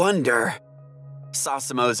 No wonder.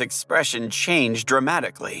 Sosimo's expression changed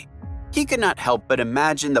dramatically. He could not help but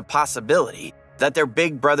imagine the possibility that their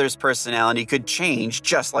big brother's personality could change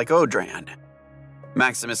just like Odran.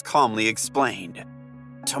 Maximus calmly explained,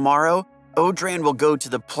 "Tomorrow, Odran will go to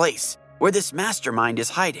the place where this mastermind is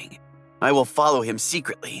hiding. I will follow him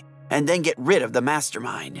secretly and then get rid of the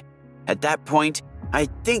mastermind. At that point, I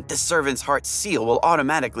think the servant's heart seal will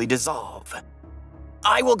automatically dissolve."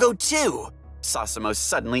 "I will go too," Sosimo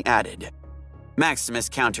suddenly added. Maximus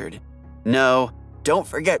countered, "No, don't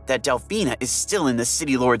forget that Delphina is still in the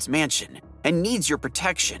City Lord's mansion and needs your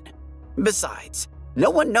protection. Besides, no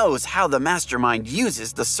one knows how the mastermind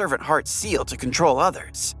uses the servant heart seal to control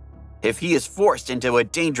others. If he is forced into a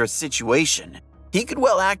dangerous situation, he could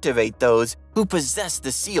well activate those who possess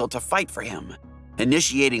the seal to fight for him,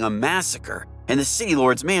 initiating a massacre in the City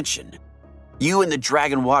Lord's mansion. You and the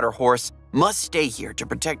Dragon Water Horse must stay here to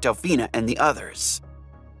protect Delphina and the others."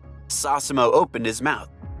 Sosimo opened his mouth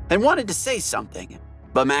and wanted to say something,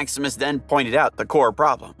 but Maximus then pointed out the core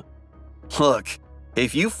problem. "Look,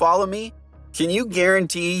 if you follow me, can you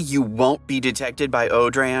guarantee you won't be detected by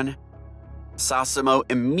Odran?" Sosimo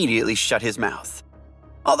immediately shut his mouth.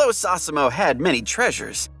 Although Sosimo had many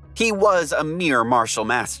treasures, he was a mere martial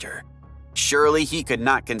master. Surely he could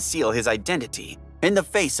not conceal his identity in the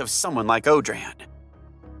face of someone like Odran.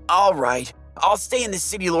 "All right, I'll stay in the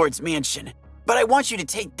City Lord's mansion, but I want you to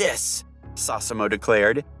take this," Sosimo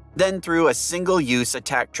declared, then threw a single-use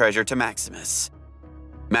attack treasure to Maximus.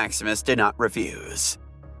 Maximus did not refuse.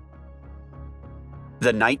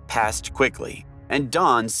 The night passed quickly, and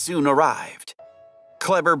dawn soon arrived.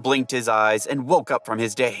 Kleber blinked his eyes and woke up from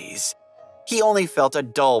his daze. He only felt a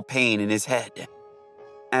dull pain in his head.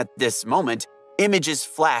 At this moment, images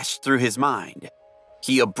flashed through his mind.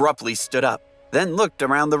 He abruptly stood up, then looked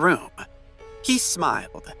around the room. He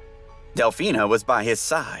smiled. Delphina was by his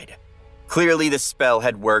side. Clearly the spell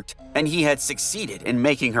had worked, and he had succeeded in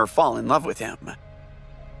making her fall in love with him.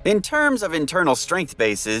 In terms of internal strength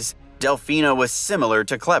bases, Delphina was similar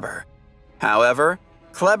to Kleber. However,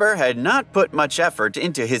 Kleber had not put much effort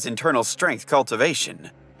into his internal strength cultivation.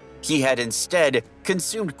 He had instead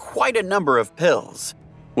consumed quite a number of pills,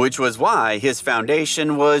 which was why his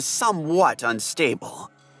foundation was somewhat unstable.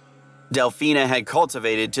 Delphina had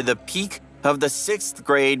cultivated to the peak of the 6th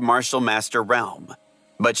grade martial master realm,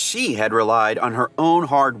 but she had relied on her own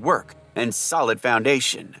hard work and solid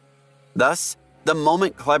foundation. Thus, the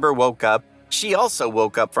moment Kleber woke up, she also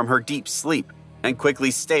woke up from her deep sleep and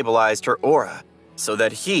quickly stabilized her aura so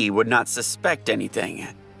that he would not suspect anything.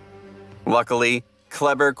 Luckily,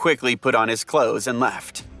 Kleber quickly put on his clothes and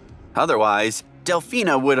left. Otherwise,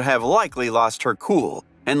 Delphina would have likely lost her cool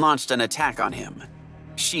and launched an attack on him.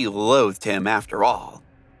 She loathed him after all.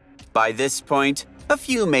 By this point, a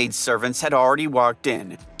few maidservants had already walked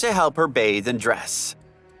in to help her bathe and dress.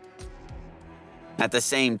 At the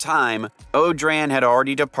same time, Odran had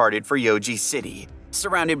already departed for Yoji City,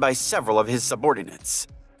 surrounded by several of his subordinates.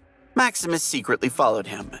 Maximus secretly followed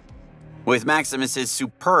him. With Maximus's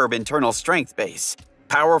superb internal strength base,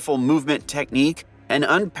 powerful movement technique, and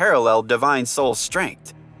unparalleled divine soul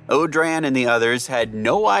strength, Odran and the others had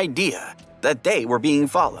no idea that they were being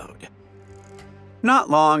followed. Not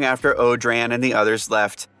long after Odran and the others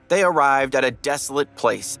left, they arrived at a desolate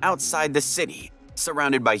place outside the city,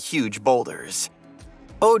 surrounded by huge boulders.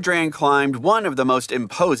 Odran climbed one of the most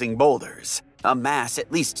imposing boulders, a mass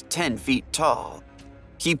at least 10 feet tall.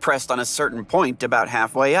 He pressed on a certain point about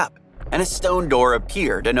halfway up, and a stone door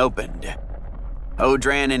appeared and opened.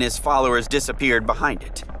 Odran and his followers disappeared behind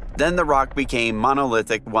it. Then the rock became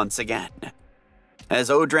monolithic once again.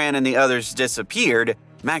 As Odran and the others disappeared,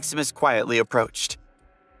 Maximus quietly approached.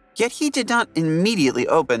 Yet he did not immediately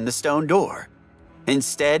open the stone door.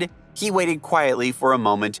 Instead, he waited quietly for a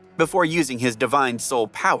moment before using his divine soul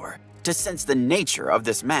power to sense the nature of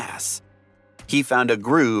this mass. He found a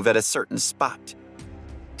groove at a certain spot.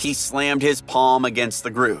 He slammed his palm against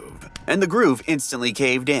the groove, and the groove instantly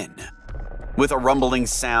caved in. With a rumbling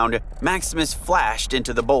sound, Maximus flashed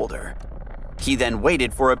into the boulder. He then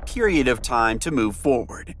waited for a period of time to move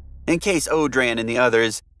forward, in case Odran and the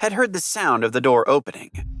others had heard the sound of the door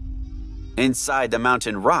opening. Inside the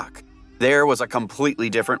mountain rock, there was a completely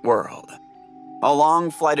different world. A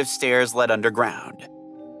long flight of stairs led underground.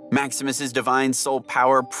 Maximus's divine soul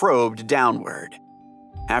power probed downward.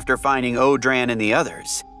 After finding Odran and the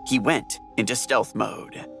others, he went into stealth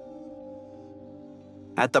mode.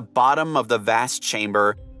 At the bottom of the vast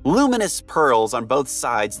chamber, luminous pearls on both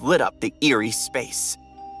sides lit up the eerie space.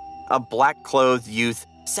 A black-clothed youth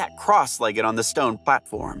sat cross-legged on the stone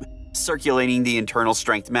platform, circulating the internal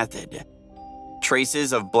strength method.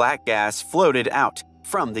 Traces of black gas floated out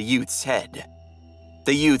from the youth's head.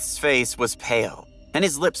 The youth's face was pale, and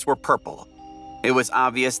his lips were purple. It was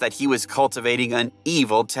obvious that he was cultivating an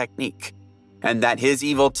evil technique, and that his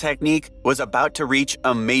evil technique was about to reach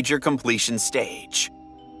a major completion stage.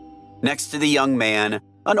 Next to the young man,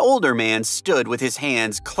 an older man stood with his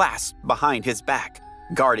hands clasped behind his back,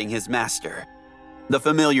 guarding his master. The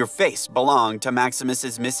familiar face belonged to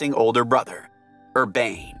Maximus's missing older brother,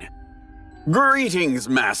 Urbane. "Greetings,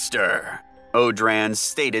 master," Odran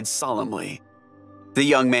stated solemnly. The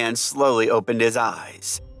young man slowly opened his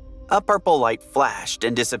eyes. A purple light flashed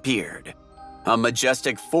and disappeared. A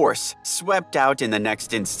majestic force swept out in the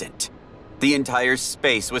next instant. The entire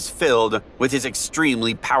space was filled with his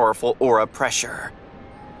extremely powerful aura pressure.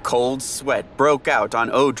 Cold sweat broke out on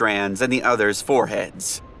Odran's and the others'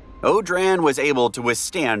 foreheads. Odran was able to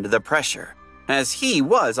withstand the pressure, as he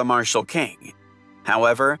was a martial king.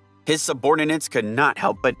 However, his subordinates could not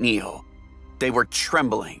help but kneel. They were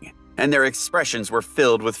trembling, and their expressions were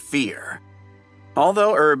filled with fear.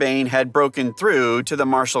 Although Urbane had broken through to the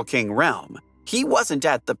martial king realm, he wasn't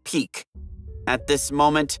at the peak. At this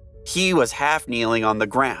moment, he was half kneeling on the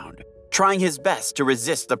ground, trying his best to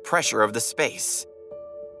resist the pressure of the space.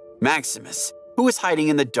 Maximus, who was hiding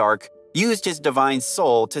in the dark, used his divine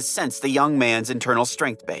soul to sense the young man's internal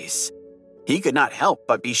strength base. He could not help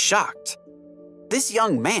but be shocked. This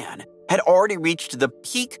young man had already reached the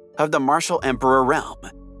peak of the martial emperor realm.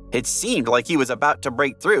 It seemed like he was about to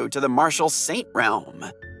break through to the martial saint realm.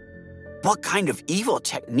 What kind of evil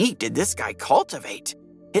technique did this guy cultivate?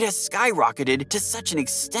 It has skyrocketed to such an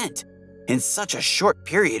extent in such a short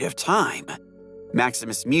period of time.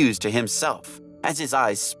 Maximus mused to himself as his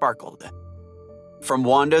eyes sparkled. From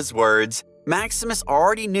Wanda's words, Maximus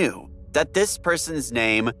already knew that this person's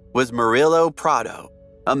name was Murillo Prado,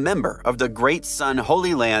 a member of the Great Sun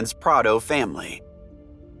Holy Land's Prado family.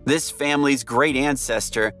 This family's great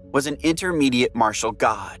ancestor was an intermediate martial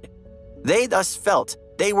god. They thus felt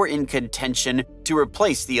they were in contention to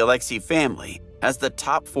replace the Alexei family as the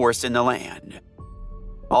top force in the land.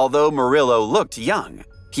 Although Murillo looked young,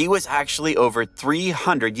 he was actually over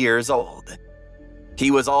 300 years old. He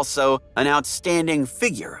was also an outstanding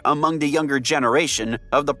figure among the younger generation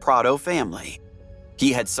of the Prado family.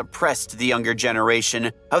 He had suppressed the younger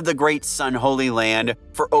generation of the Great Sun Holy Land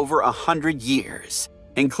for over 100 years,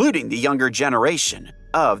 including the younger generation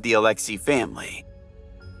of the Alexei family.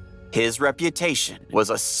 His reputation was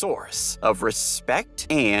a source of respect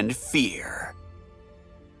and fear.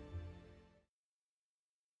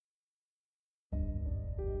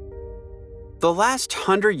 The last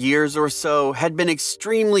 100 years or so had been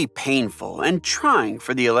extremely painful and trying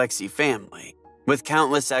for the Alexei family, with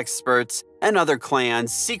countless experts and other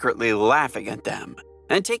clans secretly laughing at them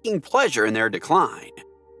and taking pleasure in their decline.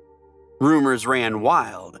 Rumors ran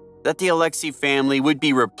wild that the Alexei family would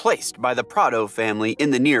be replaced by the Prado family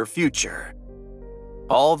in the near future.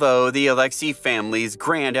 Although the Alexei family's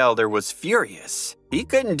grand elder was furious, he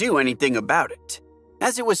couldn't do anything about it,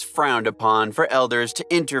 as it was frowned upon for elders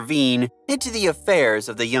to intervene into the affairs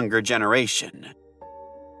of the younger generation.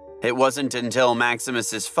 It wasn't until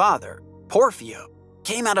Maximus's father, Porphyro,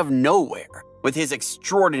 came out of nowhere with his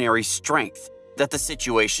extraordinary strength that the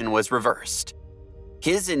situation was reversed.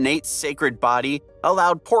 His innate sacred body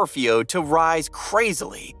allowed Porphyro to rise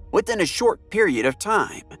crazily within a short period of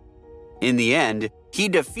time. In the end, he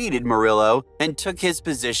defeated Murillo and took his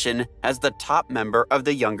position as the top member of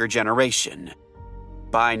the younger generation.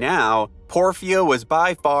 By now, Porphyro was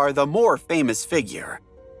by far the more famous figure.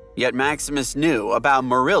 Yet Maximus knew about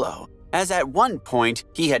Murillo, as at one point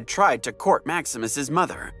he had tried to court Maximus's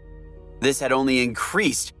mother. This had only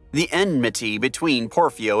increased the enmity between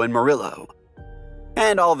Porphyro and Murillo.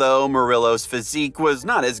 And although Murillo's physique was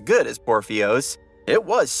not as good as Porphyro's, it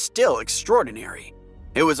was still extraordinary.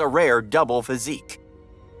 It was a rare double physique.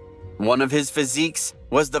 One of his physiques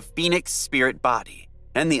was the Phoenix spirit body,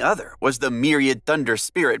 and the other was the Myriad Thunder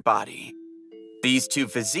spirit body. These two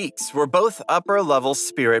physiques were both upper-level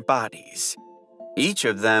spirit bodies. Each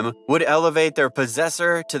of them would elevate their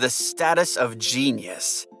possessor to the status of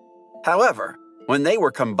genius. However, when they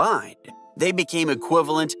were combined, they became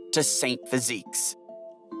equivalent to saint physiques.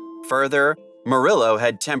 Further, Murillo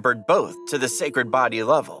had tempered both to the sacred body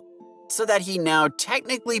level, so that he now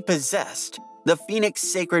technically possessed the Phoenix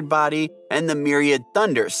sacred body and the Myriad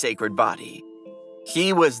Thunder sacred body.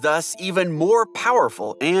 He was thus even more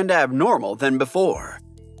powerful and abnormal than before.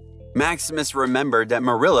 Maximus remembered that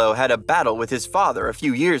Murillo had a battle with his father a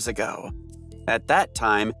few years ago. At that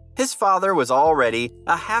time, his father was already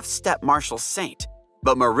a half-step martial saint,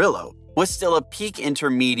 but Murillo was still a peak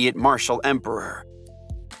intermediate martial emperor.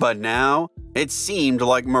 But now, it seemed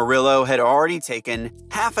like Murillo had already taken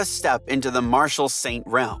half a step into the martial saint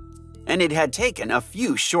realm, and it had taken a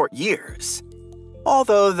few short years.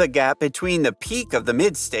 Although the gap between the peak of the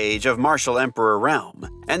mid-stage of martial emperor realm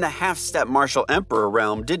and the half-step martial emperor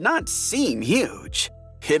realm did not seem huge,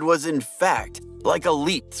 it was in fact like a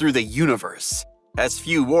leap through the universe, as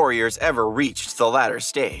few warriors ever reached the latter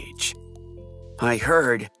stage. I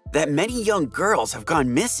heard that many young girls have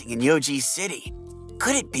gone missing in Yoji City.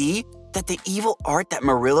 Could it be that the evil art that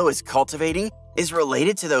Murillo is cultivating is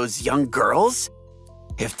related to those young girls?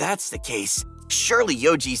 If that's the case, surely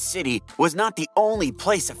Yoji City was not the only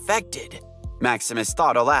place affected, Maximus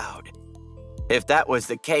thought aloud. If that was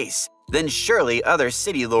the case, then surely other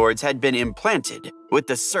city lords had been implanted with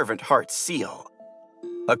the servant heart seal.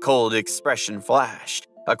 A cold expression flashed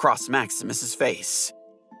across Maximus's face.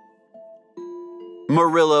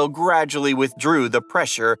 Murillo gradually withdrew the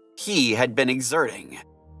pressure he had been exerting.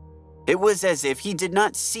 It was as if he did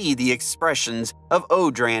not see the expressions of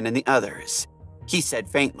Odran and the others. He said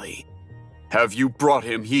faintly, "Have you brought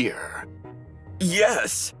him here?"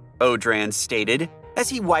 "Yes," Odran stated as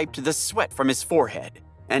he wiped the sweat from his forehead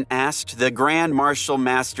and asked the Grand Martial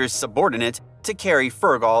Master's subordinate to carry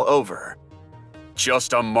Fergal over.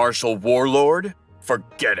 "Just a martial warlord?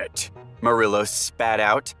 Forget it," Murillo spat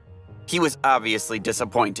out. He was obviously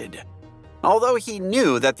disappointed. Although he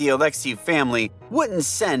knew that the Alexei family wouldn't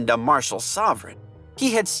send a martial sovereign,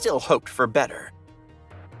 he had still hoped for better.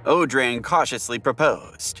 Odran cautiously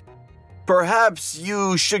proposed, "Perhaps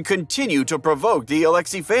you should continue to provoke the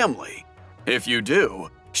Alexei family. If you do,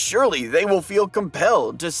 surely they will feel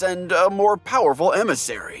compelled to send a more powerful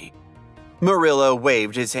emissary." Murillo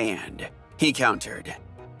waved his hand. He countered,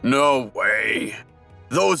 "No way.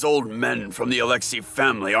 Those old men from the Alexei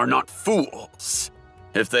family are not fools.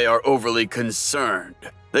 If they are overly concerned,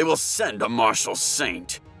 they will send a martial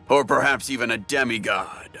saint, or perhaps even a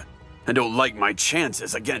demigod. I don't like my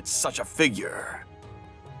chances against such a figure."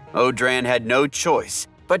 Odran had no choice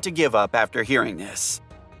but to give up after hearing this.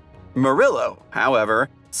 Murillo, however,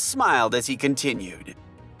 smiled as he continued,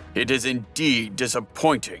 "It is indeed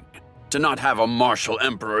disappointing to not have a martial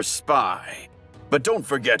emperor spy, but don't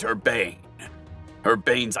forget Urbane.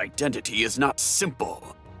 Urbane's identity is not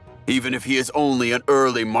simple. Even if he is only an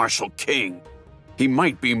early martial king, he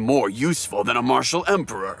might be more useful than a martial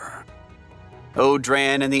emperor."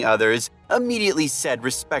 Odran and the others immediately said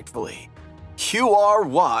respectfully, "You are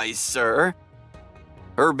wise, sir."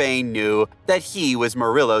 Urbane knew that he was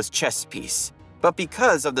Murillo's chess piece, but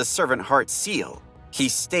because of the servant heart seal, he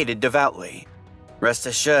stated devoutly, "Rest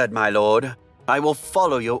assured, my lord, I will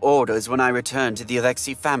follow your orders when I return to the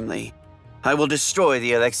Alexei family. I will destroy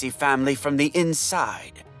the Alexei family from the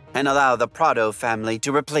inside and allow the Prado family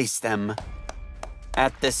to replace them."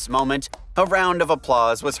 At this moment, a round of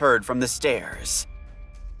applause was heard from the stairs.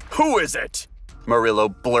 "Who is it?" Murillo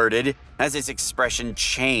blurted as his expression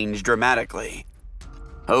changed dramatically.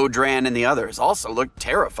 Odran and the others also looked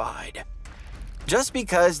terrified. Just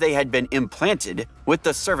because they had been implanted with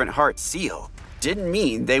the servant heart seal didn't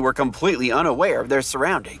mean they were completely unaware of their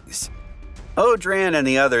surroundings. Odran and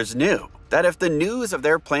the others knew that if the news of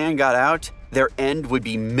their plan got out, their end would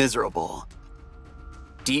be miserable.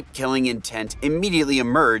 Deep killing intent immediately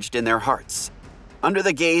emerged in their hearts. Under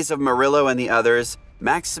the gaze of Murillo and the others,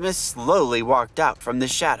 Maximus slowly walked out from the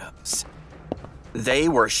shadows. They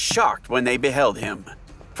were shocked when they beheld him,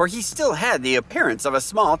 for he still had the appearance of a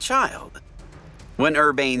small child. When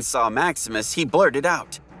Urbane saw Maximus, he blurted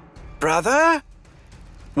out, "Brother?"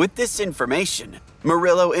 With this information,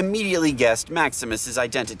 Murillo immediately guessed Maximus's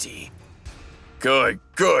identity. Good.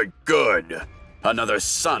 Another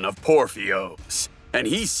son of Porphyos, and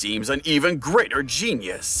he seems an even greater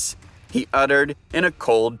genius," he uttered in a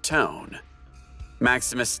cold tone.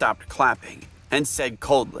 Maximus stopped clapping and said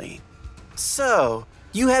coldly, "So,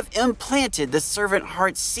 you have implanted the servant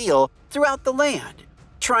heart seal throughout the land,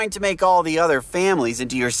 trying to make all the other families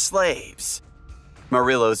into your slaves."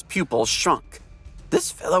 Murillo's pupils shrunk. This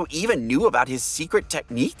fellow even knew about his secret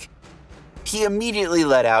technique? He immediately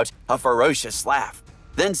let out a ferocious laugh,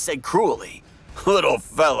 then said cruelly, "Little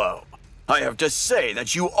fellow, I have to say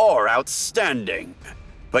that you are outstanding.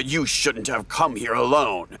 But you shouldn't have come here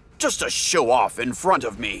alone, just to show off in front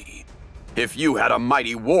of me. If you had a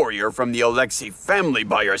mighty warrior from the Alexei family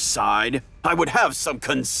by your side, I would have some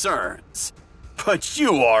concerns. But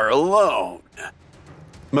you are alone."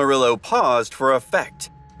 Murillo paused for effect,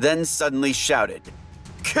 then suddenly shouted,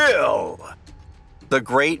 "Kill!" The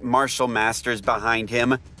great martial masters behind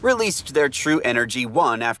him released their true energy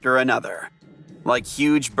one after another. Like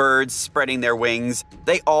huge birds spreading their wings,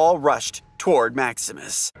 they all rushed toward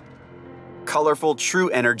Maximus. Colorful true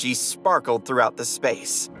energy sparkled throughout the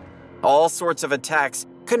space. All sorts of attacks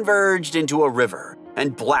converged into a river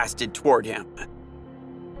and blasted toward him.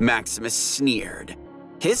 Maximus sneered.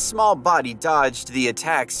 His small body dodged the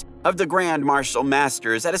attacks of the Grand Martial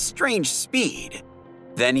Masters at a strange speed.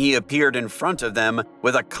 Then he appeared in front of them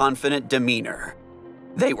with a confident demeanor.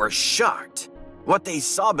 They were shocked. What they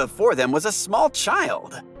saw before them was a small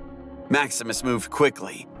child. Maximus moved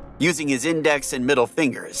quickly. Using his index and middle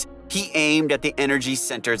fingers, he aimed at the energy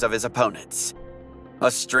centers of his opponents.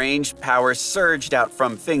 A strange power surged out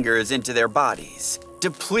from fingers into their bodies,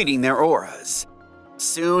 depleting their auras.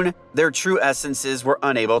 Soon, their true essences were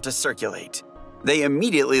unable to circulate. They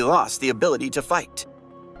immediately lost the ability to fight.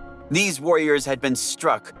 These warriors had been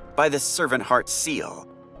struck by the Servant Heart seal,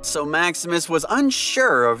 so Maximus was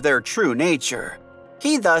unsure of their true nature.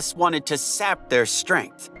 He thus wanted to sap their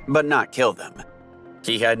strength, but not kill them.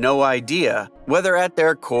 He had no idea whether at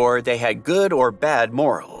their core they had good or bad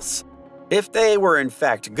morals. If they were in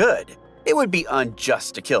fact good, it would be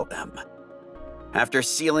unjust to kill them. After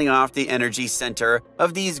sealing off the energy center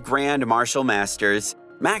of these Grand Martial Masters,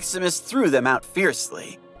 Maximus threw them out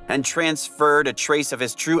fiercely and transferred a trace of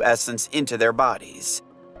his true essence into their bodies.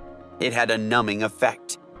 It had a numbing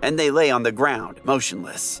effect, and they lay on the ground,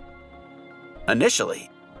 motionless. Initially,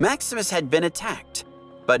 Maximus had been attacked,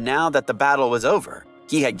 but now that the battle was over,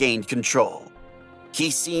 he had gained control. He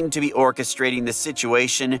seemed to be orchestrating the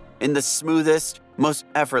situation in the smoothest, most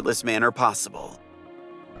effortless manner possible.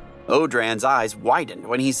 Odran's eyes widened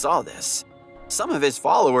when he saw this. Some of his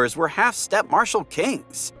followers were half-step martial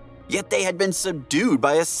kings, yet they had been subdued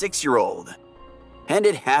by a 6-year-old. And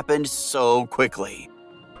it happened so quickly.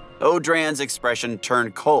 Odran's expression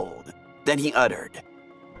turned cold. Then he uttered,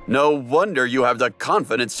 "No wonder you have the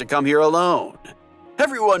confidence to come here alone.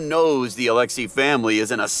 Everyone knows the Alexei family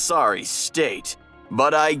is in a sorry state,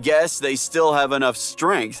 but I guess they still have enough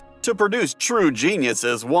strength to produce true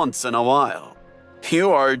geniuses once in a while.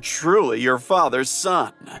 You are truly your father's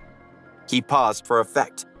son." He paused for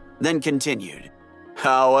effect, then continued,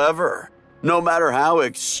 "However, no matter how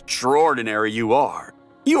extraordinary you are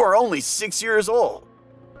only 6 years old.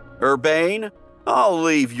 Urbane, I'll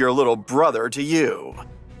leave your little brother to you."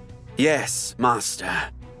 "Yes,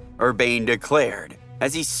 master," Urbane declared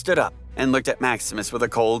as he stood up and looked at Maximus with a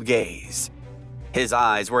cold gaze. His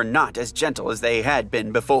eyes were not as gentle as they had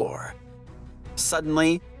been before.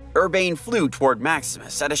 Suddenly, Urbane flew toward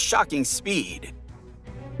Maximus at a shocking speed.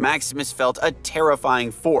 Maximus felt a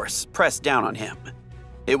terrifying force press down on him.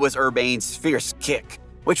 It was Urbane's fierce kick,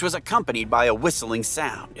 which was accompanied by a whistling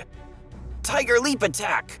sound. "Tiger leap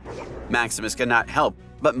attack!" Maximus could not help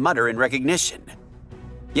but mutter in recognition.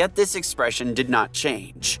 Yet this expression did not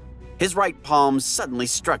change. His right palm suddenly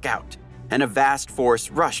struck out, and a vast force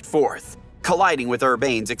rushed forth, colliding with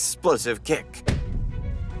Urbane's explosive kick.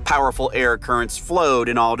 Powerful air currents flowed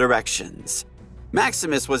in all directions.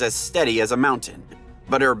 Maximus was as steady as a mountain,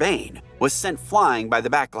 but Urbane was sent flying by the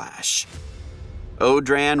backlash.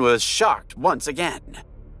 Odran was shocked once again.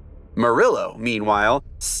 Murillo, meanwhile,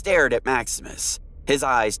 stared at Maximus, his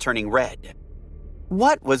eyes turning red.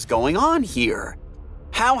 What was going on here?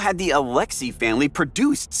 How had the Alexei family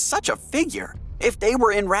produced such a figure if they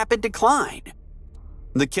were in rapid decline?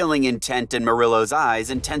 The killing intent in Murillo's eyes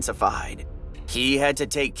intensified. He had to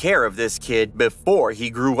take care of this kid before he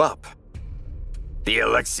grew up. The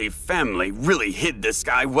Alexei family really hid this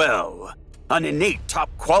guy well. An innate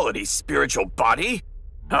top-quality spiritual body?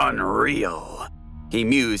 Unreal. He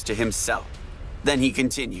mused to himself. Then he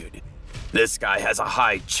continued, "This guy has a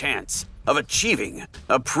high chance of achieving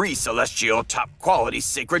a pre-celestial top-quality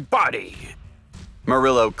sacred body."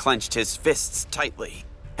 Murillo clenched his fists tightly,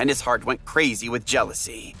 and his heart went crazy with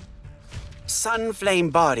jealousy.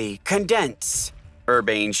 "Sunflame body, condense!"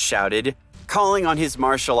 Urbane shouted, calling on his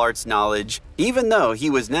martial arts knowledge, even though he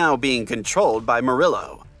was now being controlled by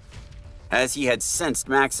Murillo. As he had sensed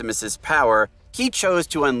Maximus's power, he chose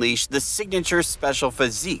to unleash the signature special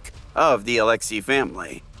physique of the Alexei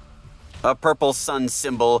family. A purple sun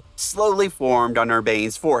symbol slowly formed on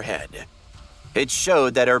Urbane's forehead. It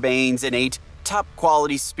showed that Urbane's innate,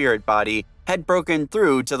 top-quality spirit body had broken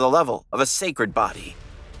through to the level of a sacred body.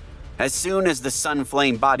 As soon as the sun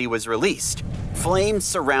flame body was released, flames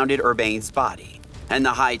surrounded Urbane's body, and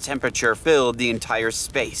the high temperature filled the entire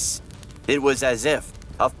space. It was as if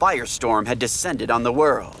a firestorm had descended on the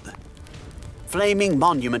world. "Flaming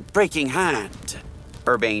monument breaking hand,"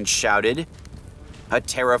 Urbane shouted. A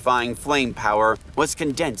terrifying flame power was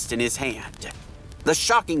condensed in his hand. The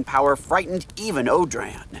shocking power frightened even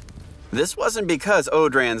Odran. This wasn't because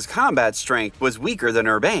Audran's combat strength was weaker than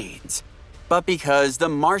Urbain's, but because the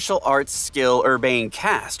martial arts skill Urbain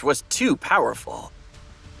cast was too powerful.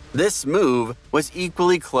 This move was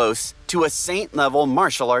equally close to a saint-level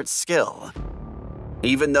martial arts skill.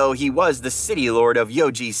 Even though he was the city lord of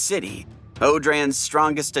Yoji City, Audran's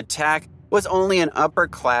strongest attack was only an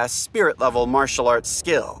upper-class spirit-level martial arts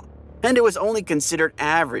skill, and it was only considered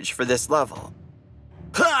average for this level.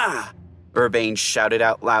 Ha! Urbain shouted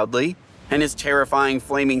out loudly, and his terrifying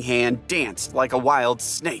flaming hand danced like a wild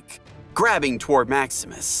snake, grabbing toward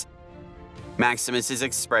Maximus. Maximus's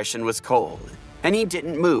expression was cold, and he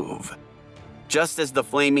didn't move. Just as the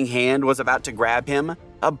flaming hand was about to grab him,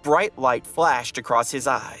 a bright light flashed across his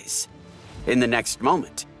eyes. In the next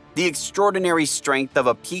moment, the extraordinary strength of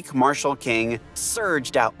a peak martial king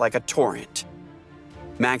surged out like a torrent.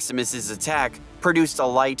 Maximus's attack produced a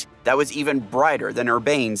light that was even brighter than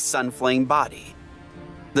Urbain's sunflame body.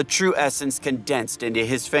 The true essence condensed into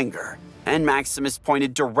his finger, and Maximus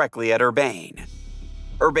pointed directly at Urbain.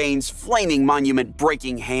 Urbain's flaming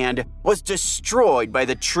monument-breaking hand was destroyed by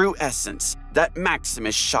the true essence that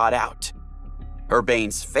Maximus shot out.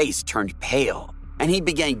 Urbain's face turned pale, and he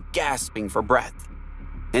began gasping for breath.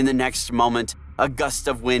 In the next moment, a gust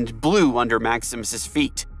of wind blew under Maximus's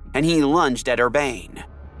feet, and he lunged at Urbain.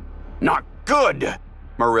 "Not good!"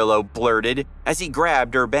 Murillo blurted as he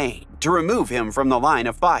grabbed Urbain to remove him from the line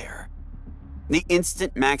of fire. The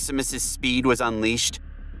instant Maximus's speed was unleashed,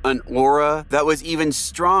 an aura that was even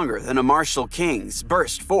stronger than a martial king's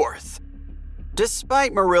burst forth.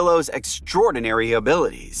 Despite Murillo's extraordinary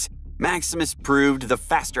abilities, Maximus proved the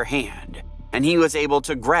faster hand, and he was able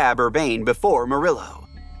to grab Urbain before Murillo.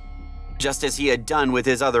 Just as he had done with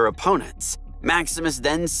his other opponents, Maximus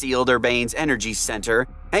then sealed Urbain's energy center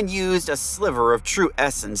and used a sliver of true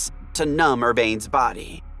essence to numb Urbain's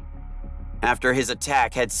body. After his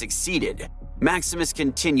attack had succeeded, Maximus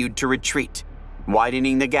continued to retreat,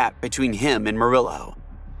 widening the gap between him and Murillo.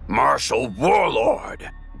 "Martial Warlord!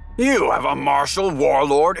 You have a Martial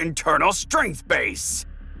Warlord internal strength base!"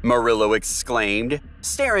 Murillo exclaimed,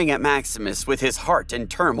 staring at Maximus with his heart in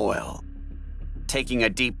turmoil. Taking a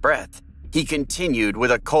deep breath, he continued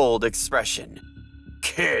with a cold expression.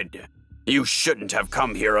 "Kid, you shouldn't have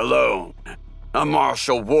come here alone. A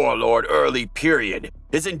martial warlord early period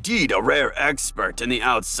is indeed a rare expert in the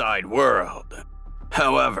outside world.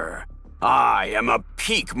 However, I am a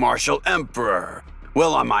peak martial emperor,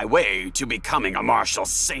 well on my way to becoming a martial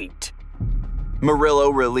saint." Murillo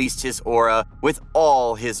released his aura with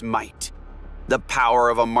all his might. The power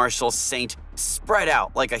of a martial saint spread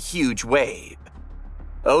out like a huge wave.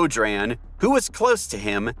 Audran, who was close to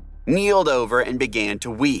him, kneeled over and began to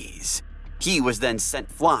wheeze. He was then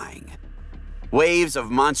sent flying. Waves of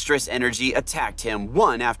monstrous energy attacked him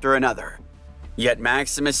one after another. Yet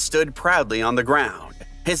Maximus stood proudly on the ground,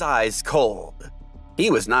 his eyes cold. He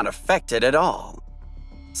was not affected at all.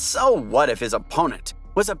 So what if his opponent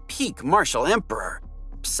was a peak martial emperor?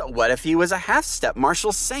 So what if he was a half-step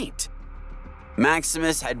martial saint?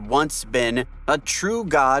 Maximus had once been a true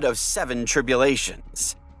god of 7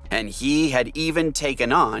 tribulations, and he had even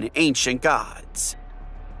taken on ancient gods.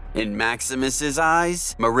 In Maximus's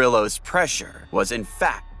eyes, Murillo's pressure was in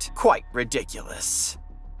fact quite ridiculous.